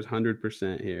Spurs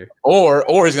 100% here,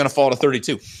 or he's gonna fall to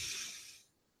 32.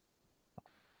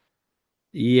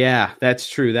 Yeah, that's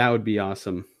true. That would be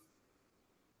awesome.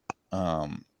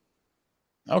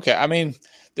 Okay, I mean,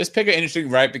 this pick is interesting,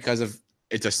 right? Because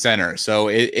it's a center. So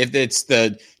if it's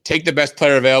the take the best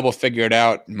player available, figure it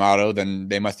out motto, then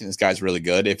they must think this guy's really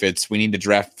good. If it's we need to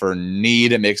draft for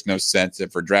need, it makes no sense.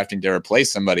 If we're drafting to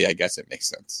replace somebody, I guess it makes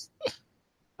sense.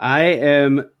 I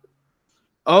am.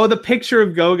 Oh, the picture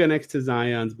of Goga next to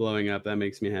Zion's blowing up. That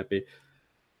makes me happy.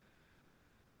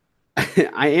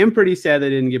 I am pretty sad they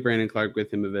didn't get Brandon Clark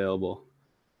with him available.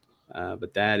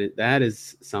 But that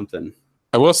is something.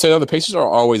 I will say, though, the Pacers are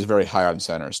always very high on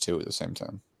centers, too, at the same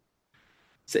time.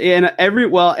 So, and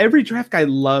every draft guy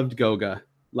loved Goga.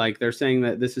 Like, they're saying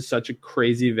that this is such a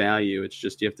crazy value. It's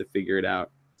just you have to figure it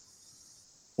out.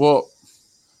 Well,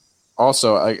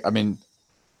 also, I mean,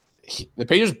 the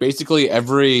Pacers, basically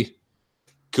every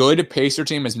good Pacer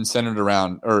team has been centered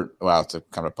around, it's a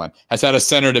kind of a pun, has had a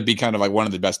center to be kind of like one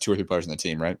of the best 2 or 3 players in the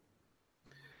team, right?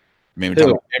 I mean, we're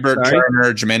talking about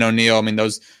Turner, Jermaine O'Neal. I mean,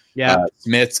 those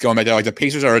Smiths going back there. Like, the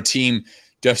Pacers are a team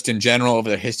just in general over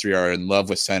their history are in love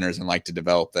with centers and like to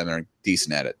develop them and are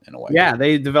decent at it in a way. Yeah,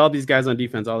 they develop these guys on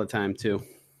defense all the time too.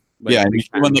 But yeah,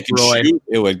 when they can shoot,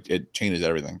 it changes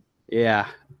everything. Yeah.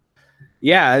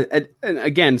 Yeah, and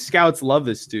again, scouts love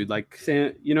this dude. Like,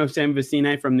 Sam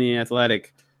Vecini from The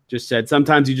Athletic just said,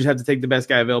 sometimes you just have to take the best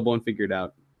guy available and figure it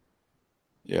out.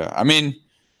 Yeah, I mean,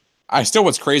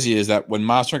 what's crazy is that when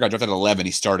Miles Turner got drafted at 11,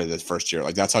 he started his first year.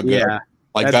 Like, that's how good. Yeah,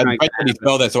 like that. He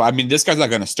felt that. So I mean, this guy's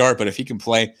not going to start, but if he can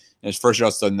play in his first year, all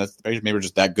of a sudden, maybe we're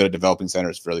just that good at developing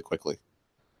centers fairly quickly.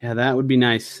 Yeah, that would be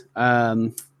nice.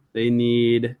 They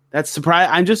need. That's surprise.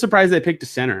 I'm just surprised they picked a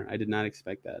center. I did not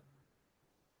expect that.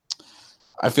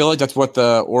 I feel like that's what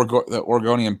the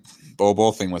Oregonian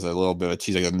Bowl thing was, a little bit of a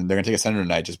tease. Like, they're going to take a center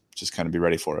tonight. Just kind of be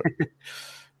ready for it.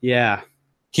 Yeah.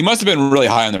 He must have been really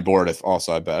high on their board.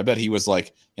 I bet he was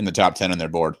like in the top 10 on their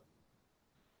board.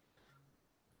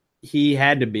 He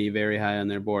had to be very high on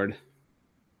their board.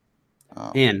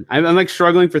 Man, I'm like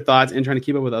struggling for thoughts and trying to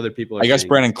keep up with other people. I guess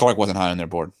Brandon Clark wasn't high on their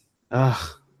board. Ugh,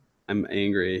 I'm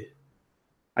angry.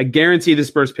 I guarantee the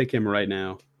Spurs pick him right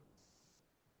now.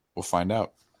 We'll find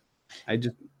out. I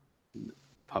just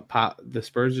the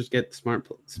Spurs just get smart,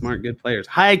 good players.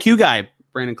 High IQ guy,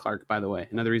 Brandon Clark, by the way.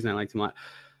 Another reason I liked him a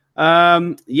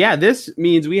lot. Yeah, this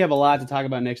means we have a lot to talk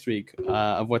about next week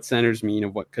of what centers mean,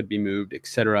 of what could be moved, et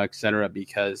cetera,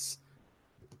 because,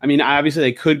 I mean, obviously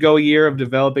they could go a year of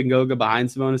developing Goga behind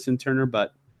Sabonis and Turner,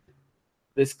 but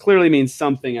this clearly means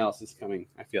something else is coming,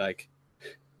 I feel like.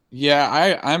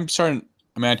 Yeah, I'm starting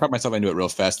 – I mean, I talked myself into it real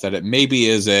fast that it maybe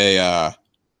is a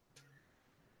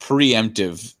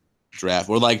preemptive draft.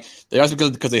 Or like they also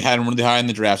because they had him really high in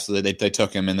the draft, so they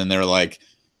took him, and then they're like,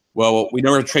 well, we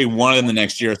know we're going to trade one of them the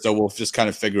next year, so we'll just kind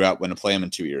of figure out when to play him in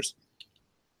 2 years.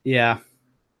 Yeah.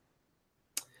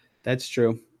 That's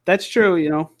true. You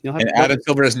know, you'll have. And Adam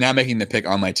Silver is now making the pick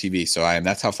on my TV, so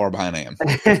that's how far behind I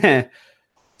am.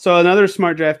 So another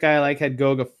smart draft guy I like had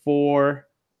Goga 4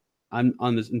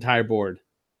 on this entire board.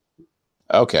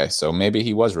 Okay, so maybe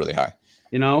he was really high.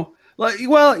 You know,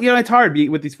 well, you know, it's hard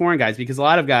with these foreign guys because a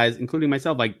lot of guys, including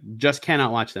myself, like just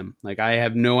cannot watch them. Like I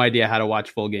have no idea how to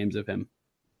watch full games of him.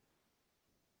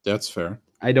 That's fair.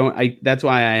 That's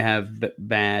why I have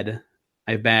bad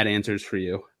answers for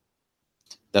you.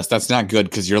 That's not good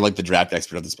because you're like the draft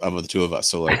expert of the two of us.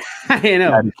 So like, I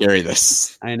know. How to carry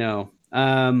this. I know.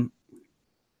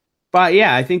 But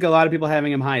yeah, I think a lot of people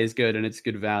having him high is good and it's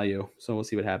good value. So we'll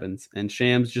see what happens. And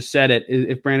Shams just said it.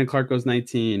 If Brandon Clark goes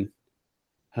 19,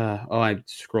 I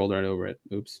scrolled right over it.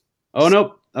 Oops. Oh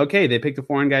nope. Okay, they picked a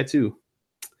foreign guy too.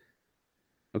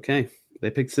 Okay, they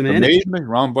picked some. Maybe you make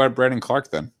wrong by Brandon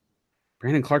Clark then.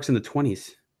 Brandon Clark's in the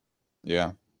 20s.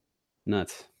 Yeah.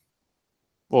 Nuts.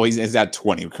 Well, he's at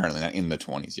 20 currently, not in the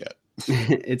 20s yet.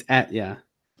 It's at yeah.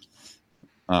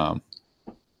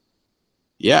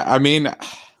 Yeah, I mean,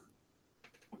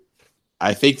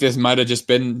 I think this might have just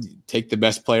been take the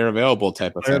best player available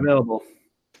type of thing. Available.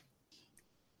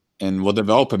 And we'll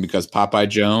develop him because Popeye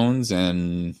Jones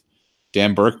and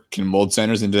Dan Burke can mold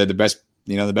centers into the best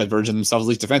version of themselves, at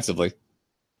least defensively.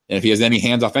 And if he has any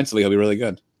hands offensively, he'll be really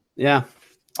good. Yeah.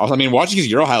 Also, I mean, watching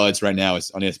his Euro highlights right now is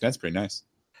on ESPN pretty nice.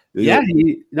 Yeah,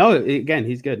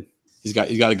 he's good. He's got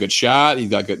a good shot. He's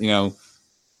got good, you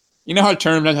know how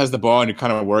Tournament has the ball and you're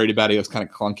kind of worried about it. It was kind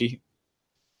of clunky.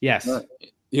 Yes.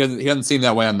 He doesn't seem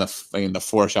that way on the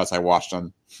 4 shots I watched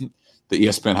on the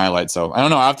ESPN highlights. So I don't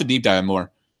know. I'll have to deep dive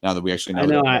more now that we actually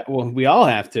know. I know. We all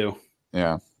have to.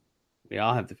 Yeah. We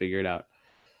all have to figure it out.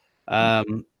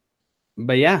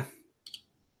 But yeah,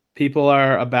 people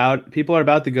are about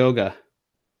the Goga.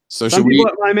 So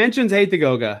my mentions hate the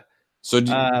Goga. So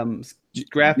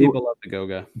draft people love the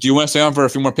Goga. Do you want to stay on for a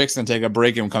few more picks and take a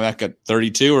break and come back at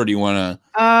 32, or do you want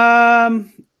to?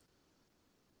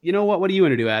 You know what? What do you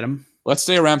want to do, Adam? Let's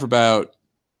stay around for about,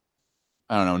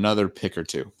 I don't know, another pick or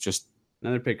two. Just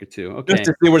another pick or two. Okay. Just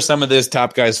to see where some of these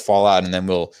top guys fall out, and then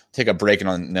we'll take a break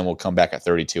and then we'll come back at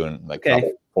 32 in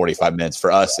 45 minutes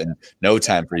for us and no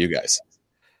time for you guys.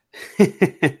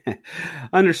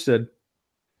 Understood.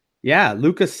 Yeah,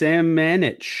 Luka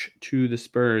Samanic to the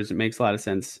Spurs. It makes a lot of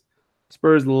sense.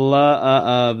 Spurs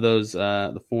love those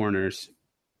the foreigners.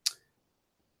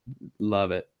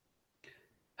 Love it.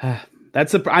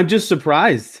 I'm just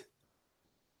surprised.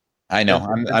 I know.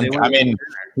 I mean,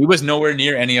 he was nowhere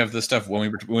near any of the stuff when we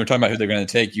were talking about who they're going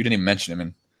to take. You didn't even mention him.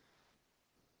 And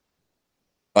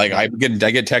like, I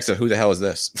get texts of who the hell is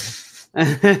this?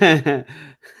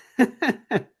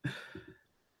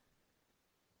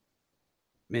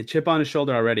 Man, chip on his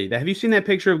shoulder already. Have you seen that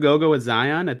picture of Goga with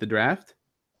Zion at the draft?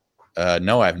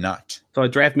 No, I have not. So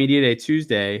at Draft Media Day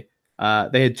Tuesday,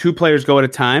 they had two players go at a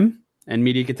time, and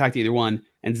media could talk to either one.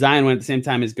 And Zion went at the same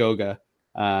time as Goga.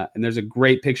 And there's a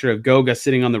great picture of Goga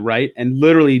sitting on the right, and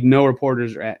literally no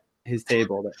reporters are at his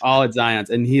table. They're all at Zion's,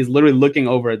 and he's literally looking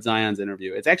over at Zion's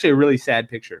interview. It's actually a really sad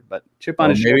picture, but chip on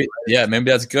his shoulder. Yeah, maybe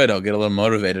that's good. I'll get a little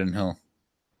motivated and he'll.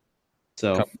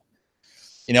 So,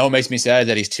 you know, what makes me sad is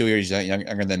that he's 2 years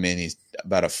younger than me, and he's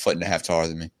about 1.5 feet taller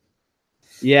than me.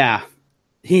 Yeah,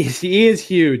 he is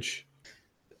huge.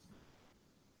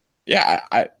 Yeah,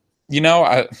 I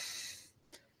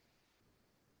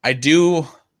do.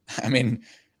 I mean,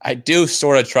 I do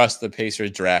sort of trust the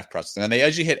Pacers draft process. And they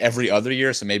actually hit every other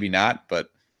year, so maybe not, but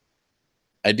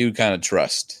I do kind of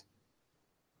trust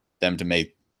them to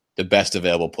make the best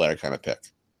available player kind of pick.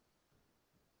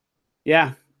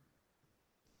 Yeah.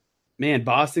 Man,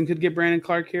 Boston could get Brandon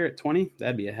Clark here at 20.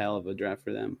 That'd be a hell of a draft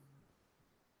for them.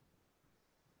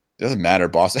 It doesn't matter,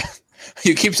 Boston.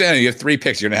 You keep saying you have 3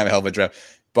 picks, you're going to have a hell of a draft.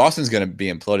 Boston's going to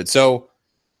be imploded. So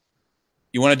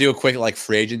you want to do a quick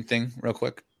free agent thing real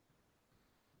quick?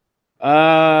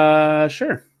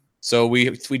 Sure. So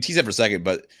we tease it for a second,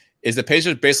 but is the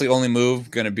Pacers basically only move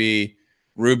going to be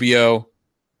Rubio,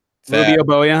 Thad,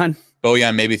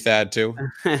 Bojan, maybe Thad too?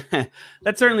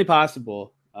 That's certainly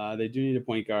possible. They do need a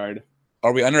point guard.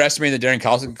 Are we underestimating that Darren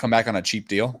Collison can come back on a cheap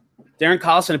deal? Darren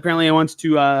Collison apparently wants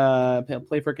to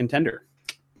play for a contender.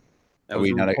 That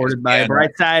was reported by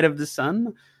Bright Side of the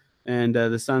Sun. And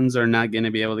the Suns are not going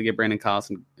to be able to get Darren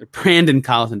Collison,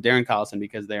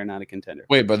 because they are not a contender.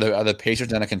 Wait, but are the Pacers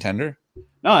not a contender?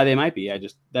 No, they might be.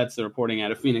 That's the reporting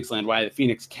out of Phoenix land why the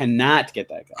Phoenix cannot get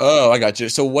that guy. Oh, I got you.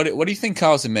 So what do you think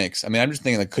Collison makes? I mean, I'm just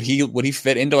thinking would he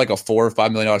fit into like a $4 or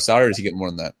 $5 million salary, or does he get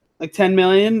more than that? Like $10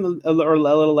 million or a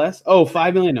little less? Oh,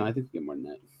 $5 million? No, I think he get more than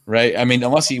that. Right. I mean,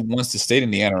 unless he wants to stay in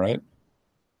Indiana, right?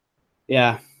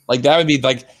 Yeah. Like that would be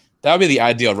the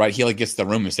ideal, right? He gets the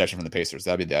room extension from the Pacers.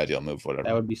 That'd be the ideal move, whatever.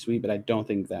 That would be sweet, but I don't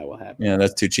think that will happen. Yeah,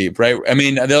 that's too cheap, right? I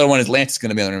mean, the other one is Lance is going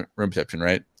to be on the room exception,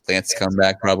 right? Lance come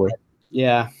back probably.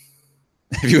 Yeah.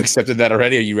 Have you accepted that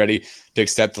already? Are you ready to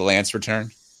accept the Lance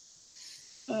return?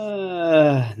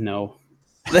 No.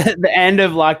 The end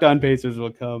of Locked On Pacers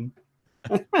will come.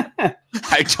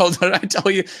 I tell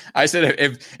you, I said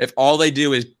if all they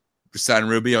do is sign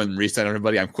Rubio and re-sign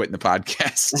everybody, I'm quitting the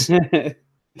podcast.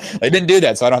 They didn't do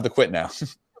that, so I don't have to quit now.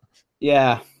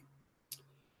 Yeah.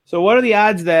 So what are the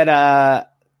odds that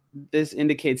this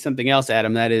indicates something else,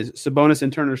 Adam? That is Sabonis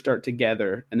and Turner start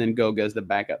together, and then Goga's the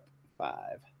backup 5.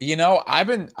 You know, I've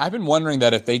been wondering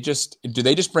that if they just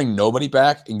bring nobody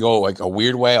back and go like a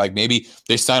weird way, like maybe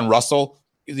they sign Russell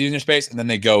using their space, and then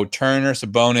they go Turner,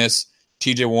 Sabonis,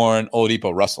 TJ Warren,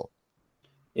 Oladipo, Russell.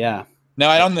 Yeah. No,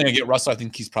 I don't think I get Russell. I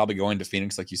think he's probably going to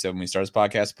Phoenix, like you said when we started this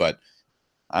podcast, but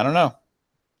I don't know.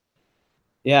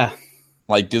 Yeah.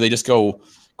 Like, do they just go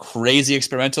crazy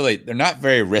experimental? They're not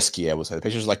very risky, I would say. The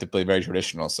Pacers like to play very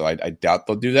traditional, so I doubt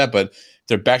they'll do that. But if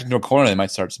they're backed into a corner, they might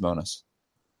start Sabonis.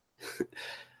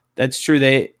 That's true.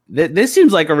 This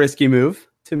seems like a risky move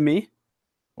to me.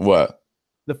 What?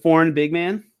 The foreign big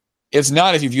man? It's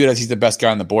not if you view it as he's the best guy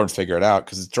on the board and figure it out,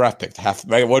 because it's draft pick.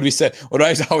 Right? What do we say? What do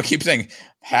I always keep saying?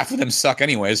 Half of them suck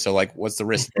anyways, so like what's the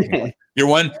risk?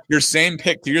 Your same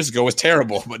pick 2 years ago was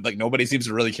terrible, but like nobody seems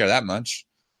to really care that much.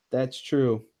 That's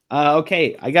true.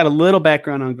 Okay, I got a little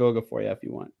background on Goga for you if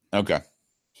you want. Okay.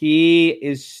 He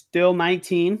is still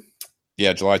 19.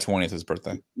 Yeah, July 20th is his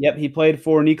birthday. Yep, he played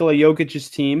for Nikola Jokic's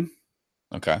team.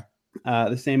 Okay.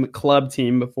 The same club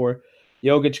team before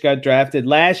Jokic got drafted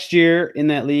last year in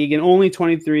that league in only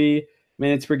 23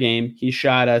 minutes per game. He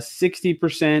shot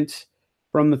 60%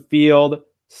 from the field,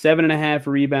 7.5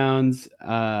 rebounds,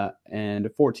 and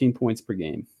 14 points per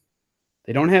game.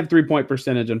 They don't have 3-point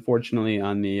percentage, unfortunately,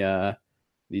 on the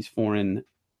these foreign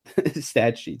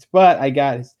stat sheets, but I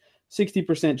got his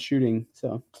 60% shooting.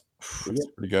 So that's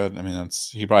pretty good. I mean,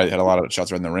 he probably had a lot of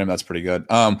shots around the rim. That's pretty good.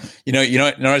 You know,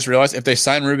 I just realized if they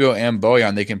sign Rubio and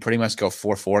Bojan, they can pretty much go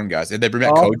 4 foreign guys. If they bring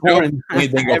back Kojo, they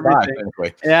go 5.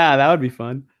 Anyway. Yeah, that would be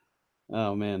fun.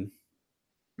 Oh man,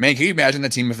 can you imagine the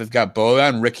team if they've got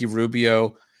Bojan, Ricky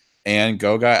Rubio, and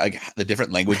Goga, like the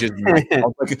different languages.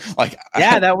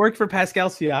 Yeah, that worked for Pascal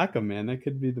Siakam, man. That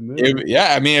could be the move.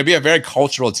 I mean, it'd be a very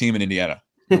cultural team in Indiana.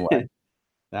 In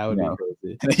that would be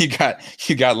crazy. And then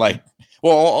you got like,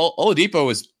 well,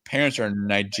 Oladipo's parents are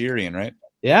Nigerian, right?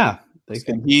 Yeah,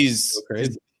 he's so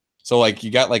crazy. So like,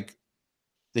 you got like,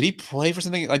 did he play for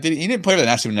something? Like, he didn't play for the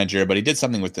national team in Nigeria, but he did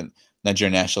something with the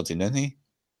Nigerian national team, didn't he?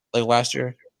 Like last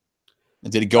year.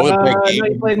 And did he go No, he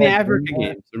played in the Africa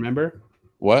games. Remember?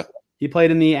 What? He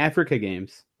played in the Africa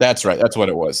games. That's right. That's what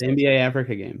it was. The NBA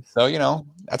Africa games. So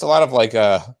that's a lot of like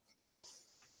a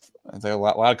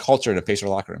lot of culture in a Pacer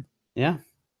locker room. Yeah.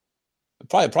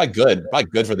 Probably good. Probably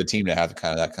good for the team to have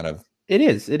kind of that kind of. It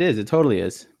is. It totally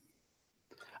is.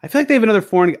 I feel like they have another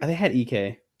foreign. They had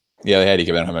EK. Yeah, they had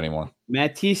EK. They don't have anymore.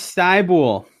 Matisse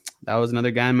Thybulle. That was another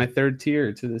guy in my third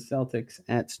tier to the Celtics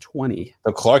at 20.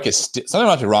 So Clark is something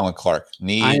must be wrong with Clark.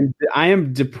 I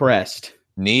am depressed.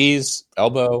 Knees,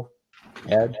 elbow,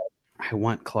 head. I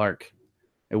want Clark.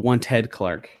 I want Ted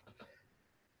Clark.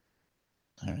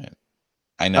 All right.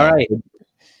 I know. All right. Do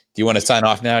you want to sign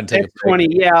off now and take a break? 20?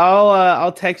 Yeah,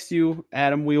 I'll text you,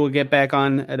 Adam. We will get back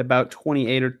on at about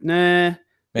 28 or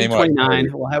maybe 29.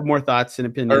 We'll have more thoughts and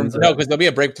opinions. No, because there'll be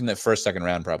a break from the first, second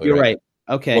round, probably. You're right.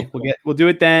 Okay, we'll do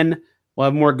it then. We'll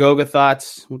have more Goga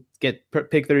thoughts. We'll get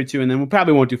pick 32, and then we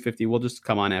probably won't do 50. We'll just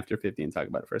come on after 50 and talk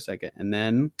about it for a second, and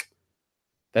then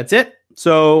that's it.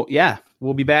 So yeah,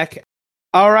 we'll be back.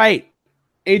 All right.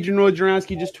 Adrian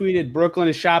Wojnarowski just tweeted Brooklyn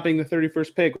is shopping the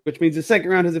 31st pick, which means the second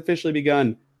round has officially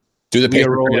begun. Do the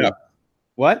Pacers trade up?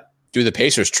 What? Do the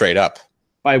Pacers trade up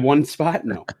by one spot?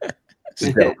 No.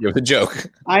 It was a joke.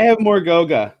 I have more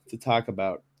Goga to talk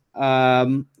about.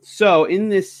 So in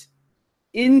this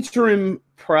interim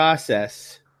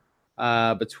process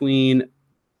between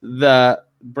the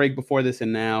break before this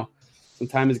and now, some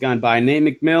time has gone by. Nate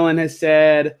McMillan has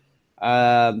said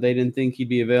they didn't think he'd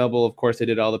be available. Of course, they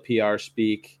did all the PR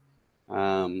speak.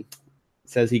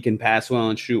 Says he can pass well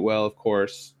and shoot well, of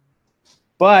course.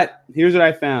 But here's what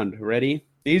I found. Ready?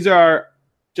 These are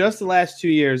just the last 2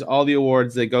 years, all the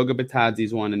awards that Goga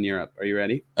Bitadze's won in Europe. Are you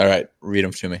ready? All right. Read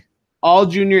them to me. All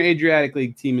Junior Adriatic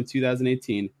League team in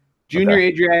 2018. Junior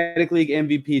Adriatic League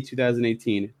MVP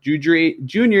 2018.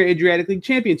 Junior Adriatic League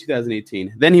champion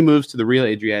 2018. Then he moves to the real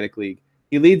Adriatic League.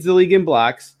 He leads the league in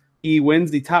blocks. He wins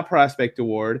the top prospect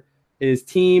award. His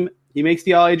team, he makes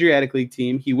the All Adriatic League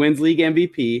team. He wins league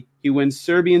MVP. He wins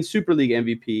Serbian Super League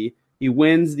MVP. He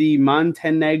wins the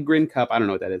Montenegrin Cup. I don't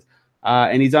know what that is.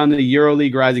 And he's on the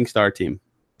EuroLeague Rising Star team.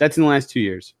 That's in the last 2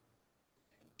 years.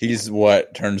 He's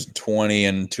turns 20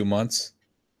 in 2 months?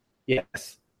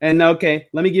 Yes. And okay,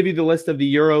 let me give you the list of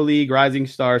the EuroLeague Rising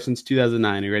Star since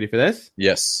 2009. Are you ready for this?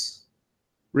 Yes.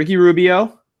 Ricky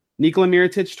Rubio, Nikola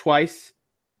Mirotic twice,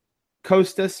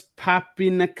 Kostas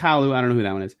Papinakalu, I don't know who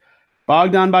that one is,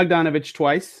 Bogdan Bogdanovic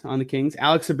twice on the Kings,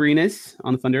 Alex Abrines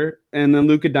on the Thunder, and then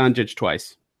Luka Doncic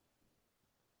twice.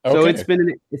 Okay. So it's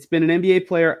been an NBA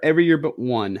player every year but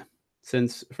one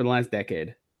for the last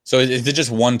decade. So is it just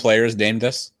one player is named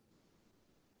this?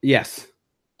 Yes.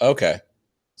 Okay.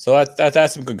 So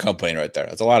that's some good company right there.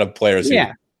 That's a lot of players.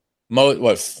 Yeah. 4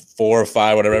 or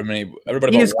 5, whatever.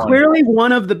 Everybody. He is clearly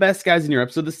one of the best guys in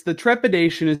Europe. So the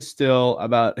trepidation is still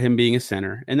about him being a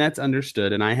center, and that's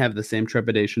understood. And I have the same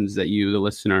trepidations that you, the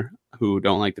listener, who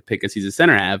don't like to pick us, he's a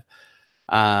center, have.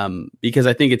 Because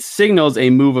I think it signals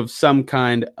a move of some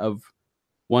kind of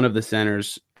one of the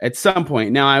centers at some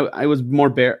point. Now, I was more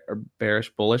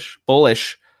bullish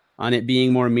on it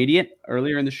being more immediate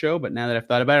earlier in the show, but now that I've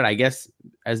thought about it, I guess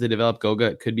as they develop Goga,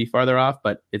 it could be farther off,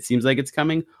 but it seems like it's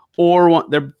coming. Or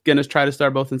they're going to try to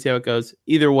start both and see how it goes.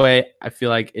 Either way, I feel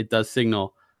like it does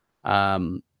signal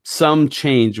some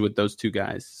change with those two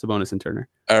guys, Sabonis and Turner.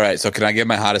 All right, so can I give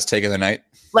my hottest take of the night?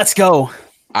 Let's go.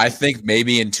 I think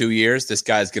maybe in 2 years, this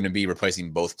guy's going to be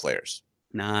replacing both players.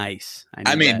 Nice.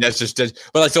 I mean, that's just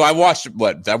but like, so I watched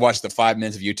the 5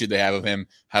 minutes of YouTube they have of him.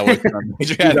 How I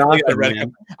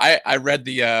read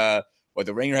the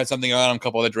the Ringer had something on him, a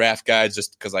couple of the draft guides,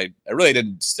 just because I really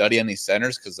didn't study any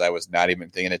centers because I was not even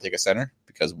thinking to take a center,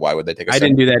 because why would they take a center? I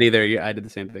didn't do that either. I did the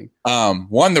same thing.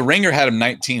 The Ringer had him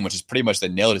 19, which is pretty much they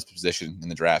nailed his position in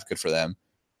the draft. Good for them.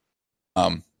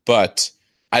 But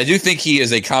I do think he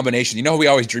is a combination. You know, we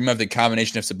always dream of the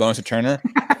combination of Sabonis and Turner.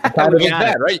 Kind of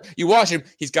that, right? You watch him;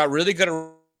 he's got really good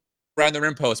around the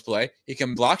rim post play. He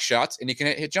can block shots and he can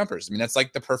hit jumpers. I mean, that's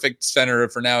like the perfect center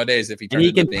for nowadays. If he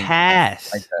can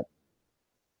pass, like that.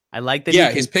 I like that.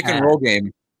 Yeah, his pick and roll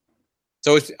game.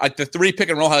 So it's the 3 pick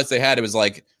and roll highlights they had. It was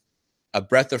like a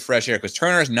breath of fresh air, because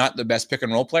Turner is not the best pick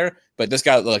and roll player, but this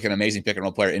guy looked like an amazing pick and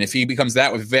roll player. And if he becomes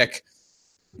that with Vic,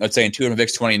 let's say in 2 and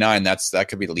Vic's 29, that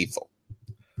could be lethal.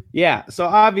 Yeah. So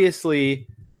obviously,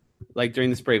 like during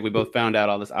this break, we both found out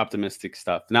all this optimistic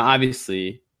stuff. Now,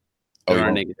 obviously, there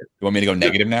are negatives. You want me to go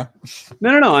negative now?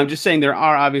 No. I'm just saying there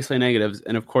are obviously negatives,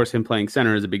 and of course, him playing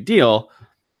center is a big deal.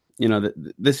 You know,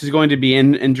 this is going to be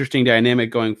an interesting dynamic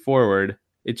going forward.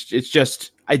 It's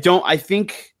just I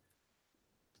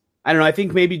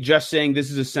think maybe just saying this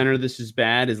is a center, this is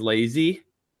bad is lazy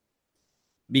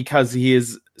because he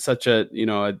is such a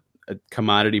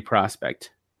commodity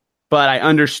prospect. But I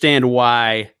understand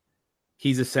why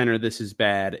he's a center, this is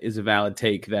bad is a valid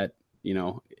take that,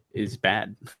 is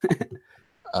bad.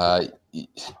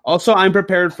 Also, I'm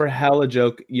prepared for hella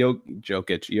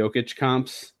Jokic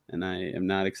comps, and I am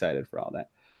not excited for all that.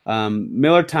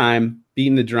 Miller Time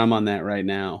beating the drum on that right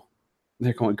now.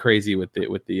 They're going crazy with the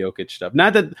Jokic stuff.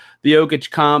 Not that the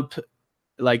Jokic comp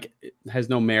has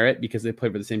no merit because they play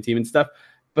for the same team and stuff,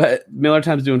 but Miller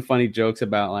Time's doing funny jokes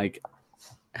about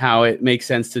how it makes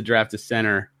sense to draft a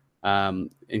center, and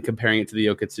comparing it to the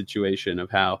Jokic situation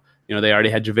of how they already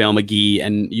had JaVale McGee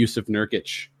and Yusuf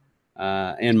Nurkic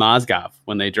and Mozgov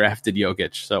when they drafted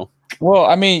Jokic. So. Well,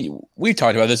 I mean, we've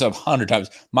talked about this 100 times.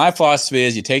 My philosophy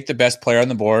is you take the best player on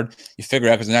the board, you figure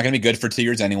out because they're not going to be good for 2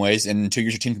 years anyways, and in 2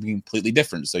 years your team can be completely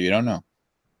different, so you don't know.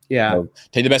 Yeah. So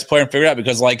take the best player and figure it out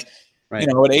because, right.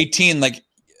 At 18,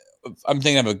 I'm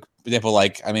thinking of an example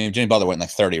Jimmy Butler went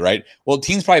 30, right? Well,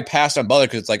 teams probably passed on Butler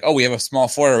because it's we have a small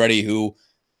forward already who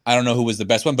I don't know who was the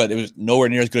best one, but it was nowhere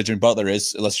near as good as Jimmy Butler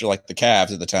is unless you're the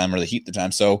Cavs at the time or the Heat at the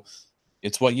time. So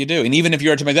it's what you do. And even if you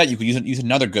were to make that, you could use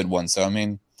another good one. So, I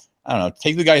mean, I don't know.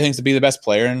 Take the guy who thinks to be the best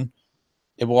player, and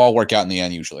it will all work out in the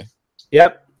end usually.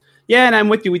 Yep. Yeah, and I'm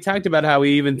with you. We talked about how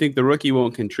we even think the rookie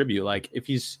won't contribute. If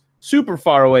he's super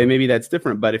far away, maybe that's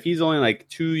different. But if he's only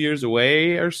 2 years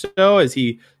away or so, as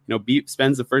he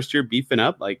spends the first year beefing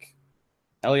up,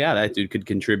 hell yeah, that dude could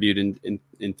contribute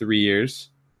in 3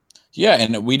 years. Yeah,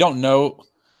 and we don't know.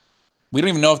 We don't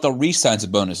even know if they'll re-sign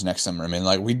Sabonis next summer. I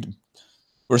mean,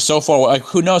 we're so far away.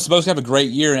 Who knows? Supposed to have a great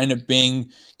year and end up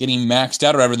getting maxed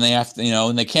out or whatever, and they have to,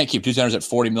 and they can't keep two centers at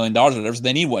 $40 million or whatever, so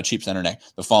they need a cheap center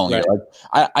the following year.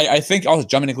 I think also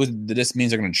jumping to conclusion that this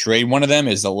means they're going to trade one of them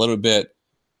is a little bit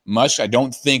much. I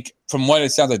don't think, from what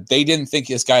it sounds like, they didn't think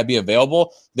this guy would be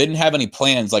available. They didn't have any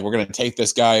plans we're going to take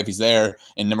this guy if he's there,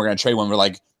 and then we're going to trade one.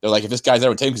 They're if this guy's there,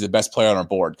 we'll take him because he's the best player on our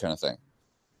board kind of thing.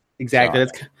 Exactly.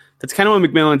 So, that's kind of what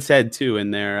McMillan said too in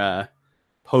their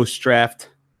post-draft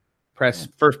press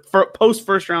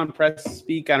post-first round press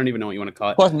speak. I don't even know what you want to call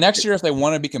it. Plus, next year, if they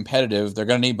want to be competitive, they're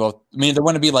going to need both. I mean, they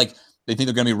want to be they think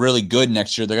they're going to be really good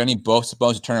next year. They're going to need both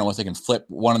Sabonis and Turner unless they can flip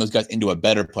one of those guys into a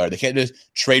better player. They can't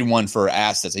just trade one for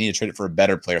assets. They need to trade it for a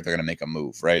better player if they're going to make a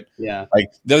move, right? Yeah.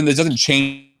 Then this doesn't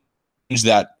change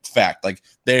that fact.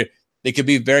 They could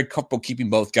be very comfortable keeping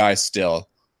both guys still,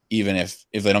 even if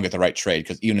they don't get the right trade,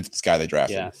 because even if it's this guy they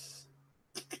drafted. Yes.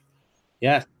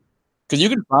 Yeah. Because you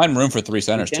can find room for three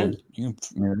centers too. You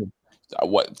can,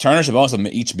 Turner Sabonis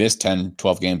each missed 10,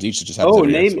 12 games each. It just happens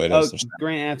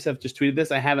Grant Absef just tweeted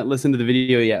this. I haven't listened to the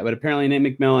video yet, but apparently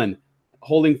Nate McMillan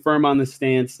holding firm on the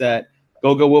stance that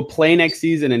Goga will play next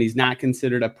season and he's not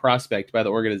considered a prospect by the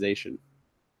organization.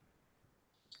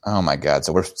 Oh my God!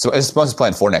 So Sabonis is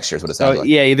playing 4 next year is what it sounds like.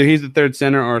 Yeah, either he's the third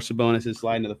center or Sabonis is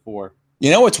sliding to the 4. You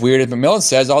know what's weird? If McMillan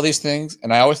says all these things,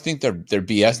 and I always think they're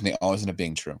BS, and they always end up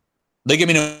being true. They give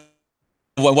me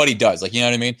what he does, you know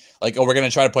what I mean? We're going to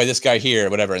try to play this guy here, or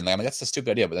whatever. And I'm like, that's a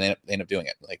stupid idea, but they end up doing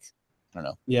it. I don't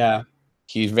know. Yeah,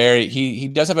 he's he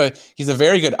does have he's a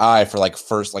very good eye for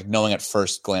first, knowing at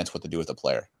first glance what to do with a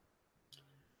player.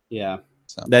 Yeah,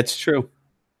 so that's true.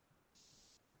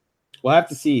 We'll have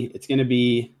to see. It's going to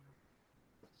be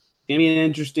an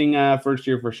interesting first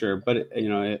year for sure. But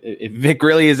if Vic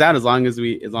really is out, as long as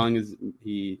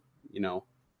he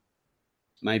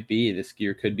might be, this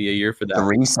year could be a year for that.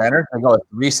 3 center? I go with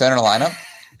 3 center lineup.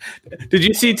 Did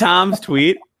you see Tom's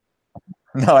tweet?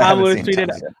 No, I haven't seen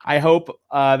Tom's yet. I hope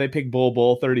they pick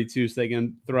Bull 32 so they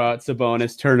can throw out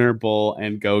Sabonis, Turner, Bull,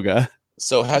 and Goga.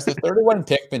 So has the 31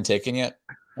 pick been taken yet?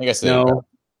 I guess no.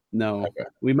 Okay.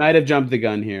 We might have jumped the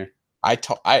gun here.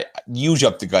 You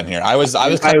jumped the gun here. I was I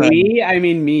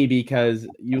mean me, because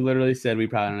you literally said we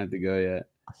probably don't have to go yet.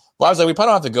 Well, I was we probably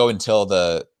don't have to go until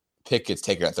the pick gets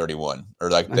taken at 31, or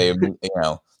they because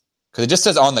it just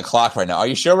says on the clock right now. Are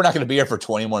you sure we're not going to be here for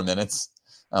 20 more minutes?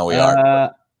 Oh, we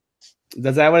are.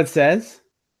 Does that what it says?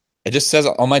 It just says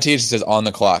on my TV. It just says on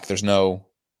the clock. There's no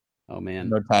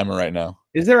timer right now.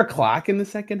 Is there a clock in the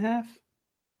second half?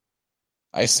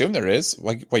 I assume there is.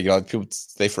 Wait, people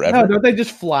stay forever? No, don't they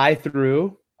just fly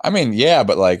through? I mean, yeah,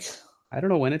 but I don't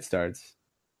know when it starts.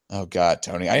 Oh God,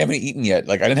 Tony, I haven't eaten yet.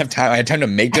 Like I didn't have time. I had time to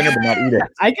make dinner, but not eat it.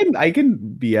 I can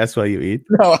BS while you eat.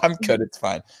 No, I'm good. It's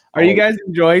fine. Are you guys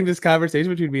enjoying this conversation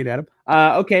between me and Adam?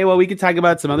 Okay, well, we could talk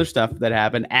about some other stuff that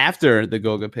happened after the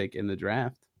Goga pick in the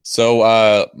draft.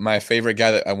 So, my favorite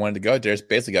guy that I wanted to go, Darius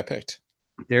Baisley got picked.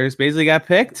 Darius Baisley got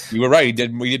picked. You were right. He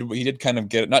did kind of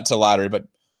get not to lottery, but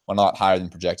went a lot higher than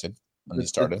projected when he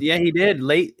started. Yeah, he did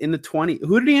late in the 20.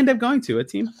 Who did he end up going to? A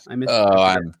team? I missed.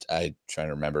 I'm trying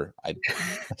to remember.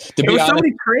 There were so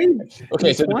many trades.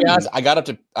 Okay, so to be honest, I got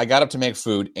up to make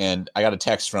food, and I got a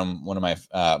text from one of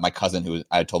my cousin who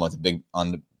I told him I was a big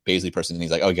on the Baisley person, and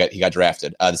he's like, "Oh, he got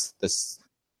drafted." This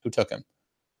who took him?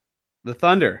 The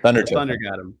Thunder. Thunder got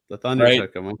him. The Thunder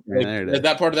took him. Okay, there it is.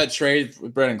 That part of that trade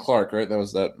with Brandon Clark, right? That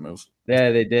was that move.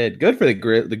 Yeah, they did. Good for the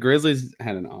Grizzlies.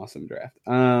 Had an awesome draft.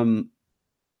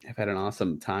 I've had an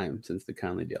awesome time since the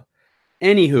Conley deal.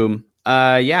 Anywho,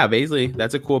 yeah, Baisley.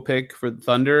 That's a cool pick for the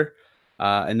Thunder.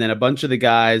 And then a bunch of the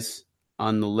guys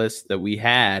on the list that we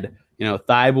had.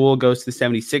 Thibault goes to the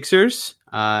 76ers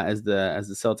as the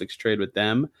Celtics trade with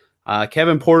them.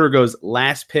 Kevin Porter goes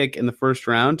last pick in the first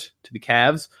round to the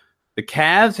Cavs. The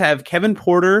Cavs have Kevin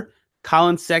Porter,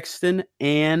 Colin Sexton,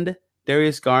 and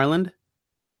Darius Garland.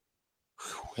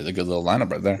 That's a good little lineup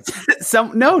right there.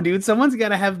 Someone's got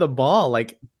to have the ball.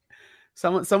 Like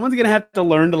someone's gonna have to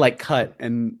learn to like cut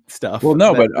and stuff. Well,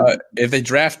 no, but if they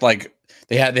draft like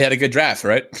they had a good draft,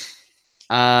 right?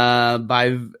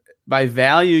 By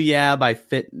value, yeah. By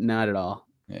fit, not at all.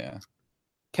 Yeah.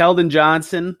 Keldon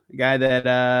Johnson, a guy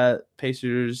that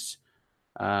Pacers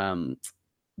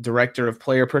director of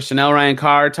player personnel Ryan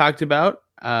Carr talked about.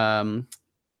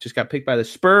 Just got picked by the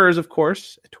Spurs, of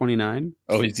course, at 29.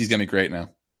 Oh, he's gonna be great now.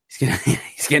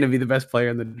 He's gonna be the best player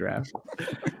in the draft.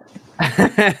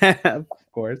 Of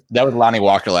course. That was Lonnie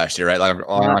Walker last year, right?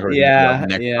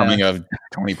 Coming of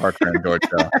Tony Parker and George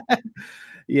Hill.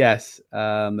 Yes,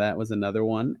 that was another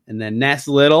one. And then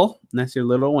Nasir Little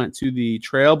went to the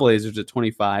Trailblazers at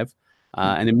 25.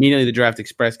 And immediately the Draft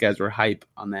Express guys were hype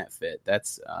on that fit.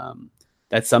 That's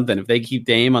something. If they keep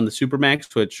Dame on the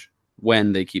Supermax,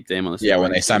 when they keep Dame on the Supermax. Yeah,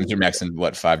 when they sign Supermax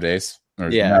in 5 days?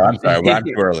 I'm sorry, I'm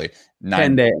too early.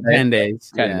 10 days. 10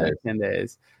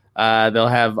 days. They'll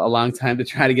have a long time to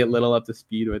try to get Little up to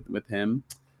speed with him.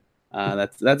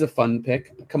 That's a fun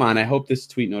pick. Come on, I hope this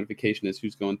tweet notification is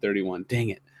who's going 31. Dang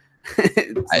it.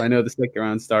 I know the second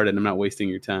round started and I'm not wasting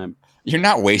your time. You're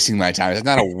not wasting my time. It's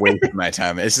not a waste of my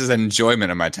time. This is an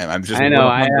enjoyment of my time. I know.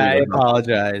 I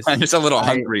apologize. I'm just a little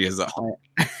hungry is all.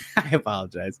 I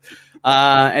apologize.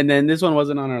 And then this one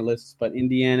wasn't on our list, but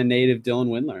Indiana native Dylan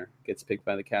Windler gets picked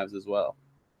by the Cavs as well.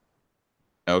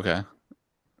 Okay.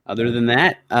 Other than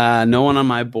that, no one on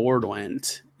my board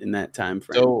went in that time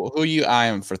frame. So who you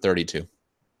eyeing for 32?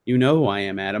 You know who I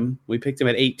am, Adam. We picked him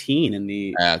at 18 in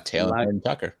the Taylor Horton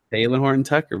Tucker. Taylor Horton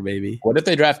Tucker, baby. What if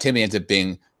they draft him and ends up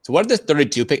being so what if this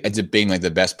 32 pick ends up being like the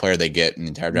best player they get in the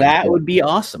entire draft? That would be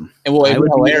awesome. And well, it would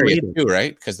be hilarious too,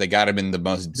 right? Because they got him in the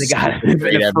most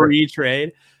in a free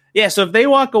trade. Yeah, so if they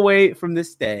walk away from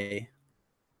this day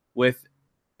with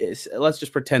let's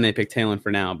just pretend they picked Taylor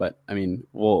for now, but I mean,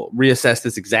 we'll reassess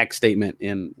this exact statement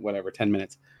in 10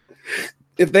 minutes.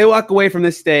 If they walk away from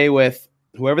this day with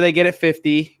whoever they get at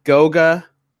 50, Goga,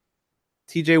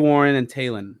 TJ Warren, and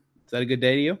Talon, is that a good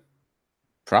day to you?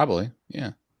 Probably,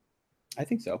 yeah. I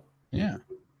think so. Yeah.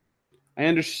 I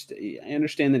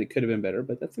understand that it could have been better,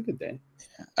 but that's a good day.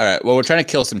 Yeah. All right. Well, we're trying to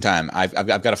kill some time. I've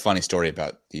got a funny story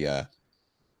about the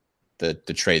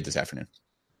trade this afternoon.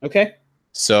 Okay.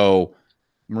 So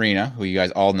Marina, who you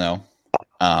guys all know,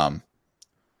 I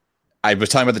was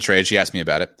telling about the trade. She asked me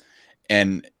about it,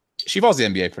 and she follows the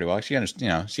NBA pretty well. She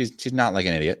understands, she's not like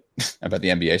an idiot about the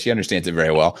NBA. She understands it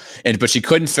very well. But she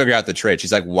couldn't figure out the trade.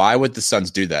 She's like, why would the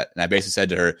Suns do that? And I basically said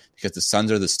to her, because the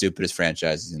Suns are the stupidest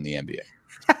franchises in the NBA.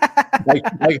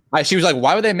 She was like,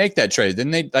 why would they make that trade?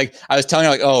 Didn't they I was telling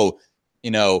her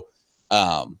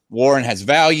Warren has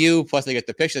value. Plus they get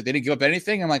the picture. They didn't give up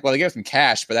anything. I'm like, well, they gave up some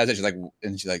cash, but that's actually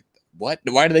and she's like, what?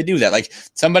 Why do they do that? Like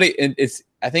somebody,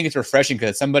 I think it's refreshing because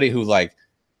it's somebody who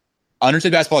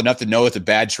understood basketball enough to know it's a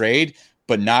bad trade,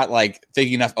 but not like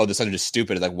thinking enough. Oh, the Suns are just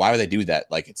stupid. It's like, why would they do that?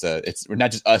 Like we're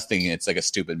not just us thinking it's like a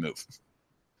stupid move.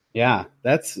 Yeah,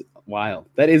 that's wild.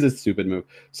 That is a stupid move.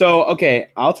 So, okay,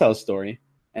 I'll tell a story.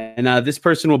 And this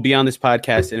person will be on this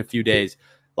podcast in a few days.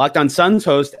 Locked On Suns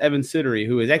host Evan Siddery,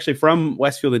 who is actually from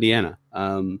Westfield, Indiana.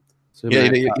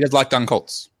 He does Locked On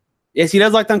Colts. Yes, he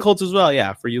does Locked On Colts as well.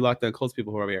 Yeah, for you Locked On Colts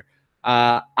people who are over here.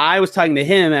 I was talking to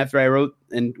him after I wrote,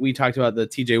 and we talked about the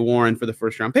TJ Warren for the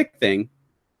first round pick thing.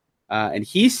 And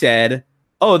he said,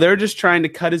 oh, they're just trying to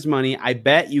cut his money. I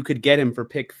bet you could get him for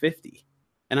pick 50.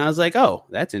 And I was like, oh,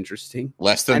 that's interesting.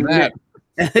 Less than And that.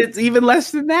 It's even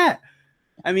less than that.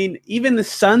 I mean, even the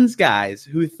Suns guys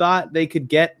who thought they could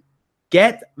get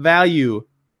value,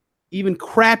 even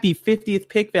crappy 50th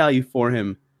pick value for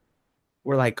him,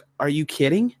 were like, are you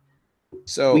kidding?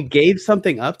 So We gave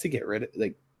something up to get rid of,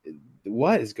 like,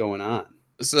 what is going on?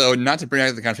 So not to bring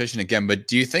out the conversation again, but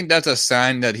do you think that's a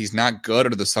sign that he's not good,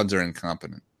 or the Suns are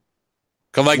incompetent?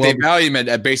 Because they value him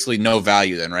at basically no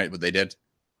value then, right? What they did.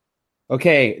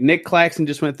 Okay, Nick Claxton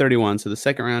just went 31, so the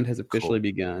second round has officially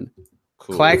begun.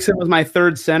 Cool. Claxton was my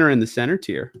third center in the center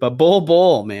tier, but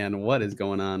Bull, man, what is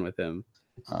going on with him?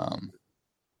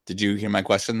 Did you hear my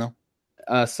question though?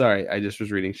 Sorry, I just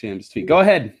was reading Sham's tweet. Go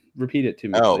ahead, repeat it to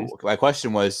me. Oh, please. my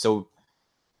question was: so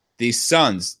these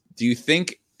Suns, do you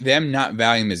think them not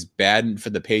valuing him is bad for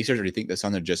the Pacers, or do you think the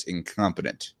Suns are just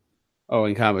incompetent? Oh,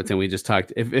 incompetent. We just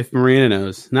talked. If Marina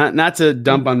knows, not to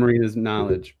dump on Marina's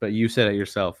knowledge, but you said it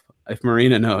yourself. If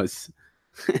Marina knows,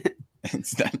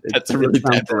 that's a really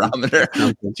bad barometer.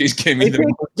 She's giving me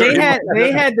they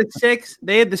had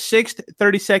the sixth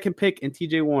 32nd pick in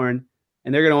TJ Warren,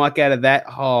 and they're gonna walk out of that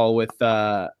hall with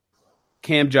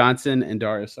Cam Johnson and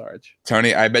Dario Saric.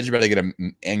 Tony, I bet you better get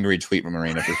an angry tweet from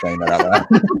Marina for saying that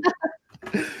out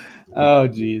loud. Oh,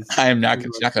 geez. I am not.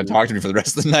 She's not going to talk to me for the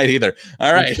rest of the night either.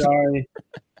 All right.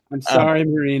 I'm sorry,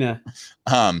 Marina.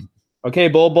 Okay,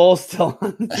 Bull's still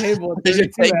on the table. They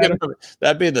should take him.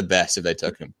 That'd be the best if they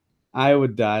took him. I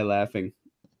would die laughing.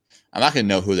 I'm not going to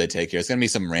know who they take here. It's going to be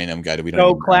some random guy that we don't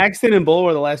know. So Claxton and Bull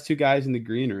were the last two guys in the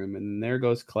green room, and there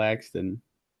goes Claxton.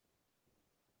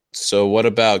 So what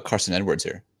about Carson Edwards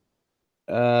here?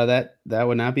 That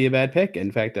would not be a bad pick.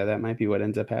 In fact, that might be what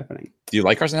ends up happening. Do you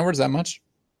like Carson Edwards that much?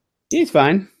 He's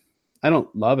fine. I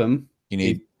don't love him. You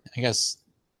need, I guess.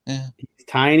 Yeah. He's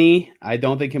tiny. I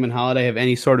don't think him and Holiday have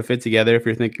any sort of fit together if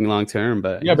you're thinking long term.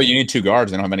 But yeah, but you need two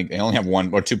guards. They don't have any. They only have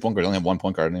one or 2 point guards. They only have 1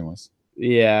 point guard, anyways.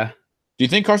 Yeah. Do you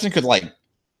think Carson could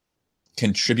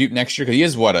contribute next year? Because he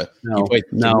is he played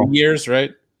 3 years,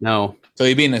 right? No. So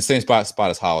he'd be in the same spot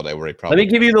as Holiday, where he probably. Let me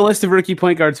give you the list of rookie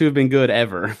point guards who have been good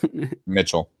ever.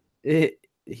 Mitchell.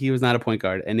 He was not a point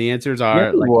guard, and the answers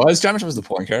are John Mitchell was the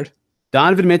point guard.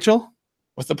 Donovan Mitchell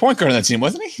was the point guard on that team,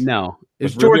 wasn't he? No, it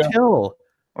was George Hill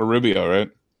or Rubio,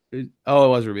 right? It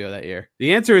was Rubio that year.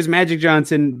 The answer is Magic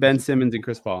Johnson, Ben Simmons, and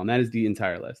Chris Paul, and that is the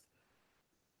entire list.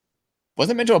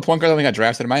 Wasn't Mitchell a point guard when he got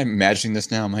drafted? Am I imagining this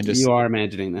now? Am I just? You are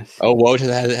imagining this. Oh, Woj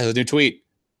has a new tweet.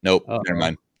 Nope, never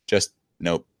mind. Just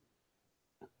nope.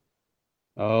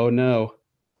 Oh no.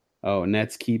 Oh,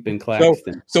 Nets keeping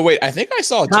Claxton. So wait, I think I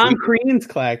saw Tom Crean's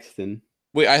Claxton.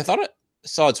 Wait, I thought I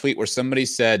saw a tweet where somebody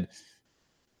said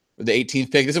the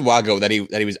 18th pick. This is a while ago that he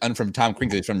was from Tom Crean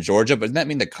because he's from Georgia, but doesn't that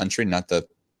mean the country, not the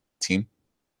team?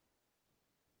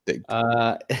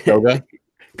 Goga.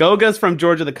 Goga's from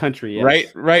Georgia, the country.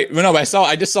 Yes. Right. Well, no, but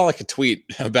I just saw a tweet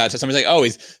about it. Somebody's like, "Oh,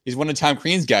 he's one of Tom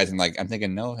Crean's guys," and I'm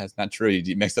thinking, no, that's not true.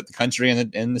 He mixed up the country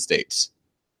and the states.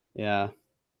 Yeah.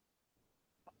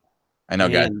 I know,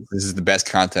 guys. This is the best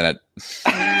content.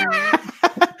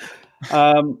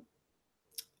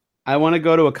 I want to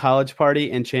go to a college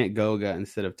party and chant Goga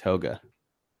instead of Toga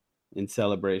in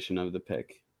celebration of the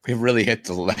pick. We really hit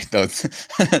those.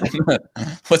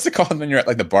 What's it called when you're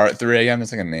at the bar at 3 a.m.?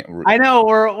 It's like a name. I know.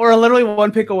 We're literally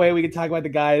 1 pick away. We can talk about the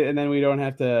guy, and then we don't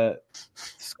have to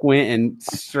squint and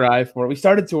strive for it. We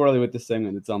started too early with this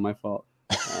segment. It's all my fault.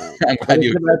 I'm glad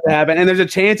you. About to happen, and there's a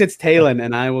chance it's Talon,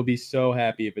 and I will be so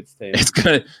happy if it's Talon. It's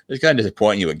gonna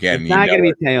disappoint you again. It's not gonna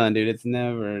be Talon, dude. It's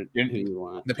never who you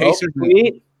want. The Pacers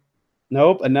tweet.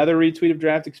 Nope, another retweet of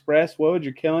Draft Express. Woj,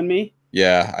 you're killing me.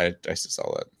 Yeah, I just saw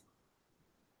that.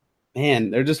 Man,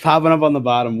 they're just popping up on the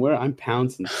bottom. I'm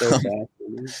pouncing so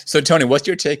fast. So, Tony, what's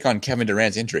your take on Kevin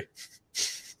Durant's injury?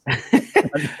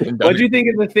 What do you think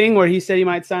of the thing where he said he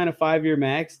might sign a 5-year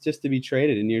max just to be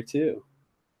traded in year 2?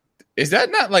 Is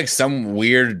that not some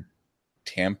weird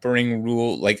tampering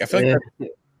rule? I feel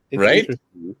right?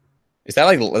 Is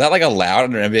that allowed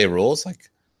under NBA rules?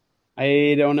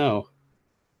 I don't know.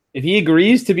 If he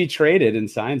agrees to be traded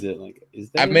and signs it, is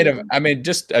that?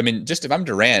 Just if I'm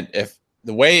Durant, if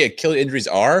the way Achilles injuries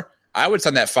are, I would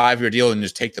sign that 5-year deal and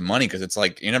just take the money because it's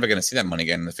you're never going to see that money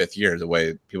again in the 5th year. The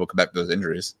way people come back to those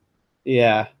injuries.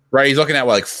 Yeah. Right. He's looking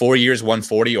at 4 years,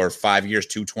 140, or 5 years,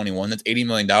 221. That's $80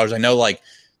 million. I know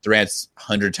Durant's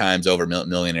 100 times over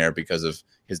millionaire because of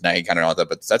his Nike counter and all that,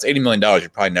 but that's $80 million you're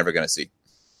probably never going to see.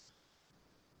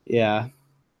 Yeah.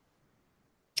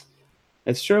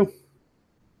 It's true.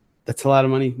 That's a lot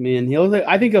of money, man.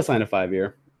 I think he'll sign a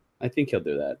 5-year. I think he'll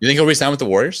do that. You think he'll re-sign with the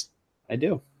Warriors? I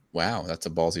do. Wow, that's a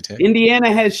ballsy take.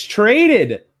 Indiana has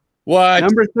traded What?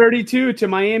 Number 32 to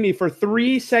Miami for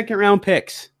 3 second-round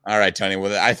picks. All right, Tony.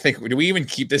 Well, I think, do we even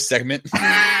keep this segment?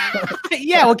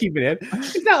 Yeah, we'll keep it in.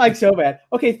 It's not like so bad.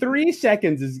 Okay, 3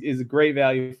 seconds is a great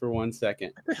value for 1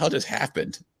 second. What the hell just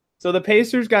happened? So the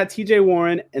Pacers got TJ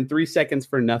Warren and 3 seconds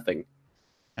for nothing.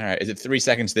 All right. Is it 3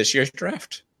 seconds this year's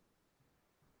draft?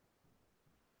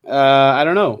 I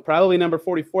don't know. Probably number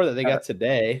 44 that they got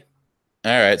today.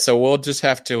 All right. So we'll just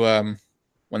have to,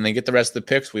 when they get the rest of the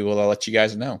picks, we will let you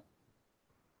guys know.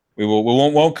 We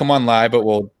won't come on live, but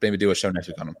we'll maybe do a show next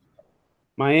week on them.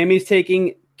 Miami's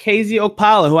taking KZ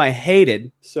Okpala, who I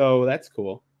hated, so that's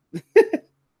cool.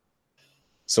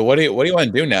 So what do you want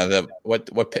to do now? We're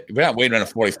not waiting on a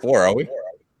 44, are we?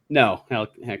 No,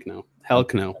 heck no. All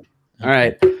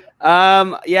right.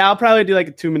 Yeah, I'll probably do like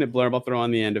a 2-minute blurb. I'll throw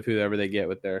on the end of whoever they get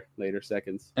with their later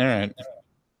seconds. All right.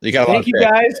 You got Thank you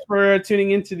guys for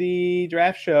tuning into the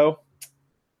draft show.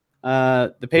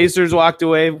 The Pacers walked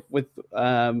away with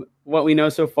what we know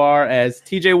so far as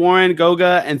TJ Warren,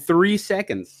 Goga, and 3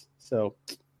 seconds. So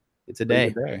it's a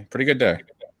day. Pretty good day.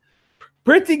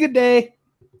 Pretty good day.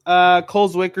 Cole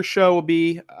Zwicker show will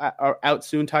be out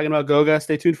soon talking about Goga.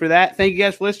 Stay tuned for that. Thank you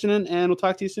guys for listening, and we'll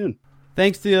talk to you soon.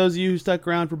 Thanks to those of you who stuck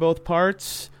around for both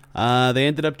parts. They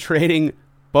ended up trading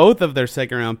both of their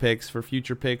second-round picks for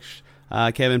future picks.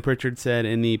 Kevin Pritchard said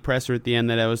in the presser at the end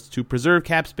that it was to preserve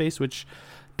cap space, which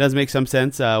does make some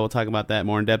sense. We'll talk about that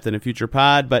more in depth in a future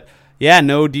pod. But, yeah,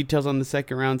 no details on the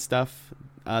second-round stuff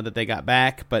that they got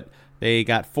back. But they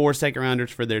got 4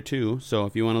 second-rounders for their 2. So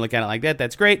if you want to look at it like that,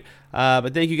 that's great.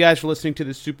 But thank you guys for listening to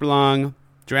this super long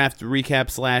draft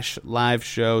recap / live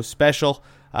show special.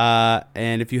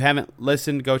 And if you haven't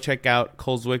listened, go check out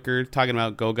Cole Zwicker talking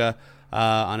about Goga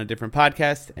on a different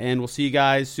podcast. And we'll see you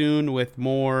guys soon with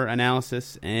more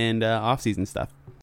analysis and off-season stuff.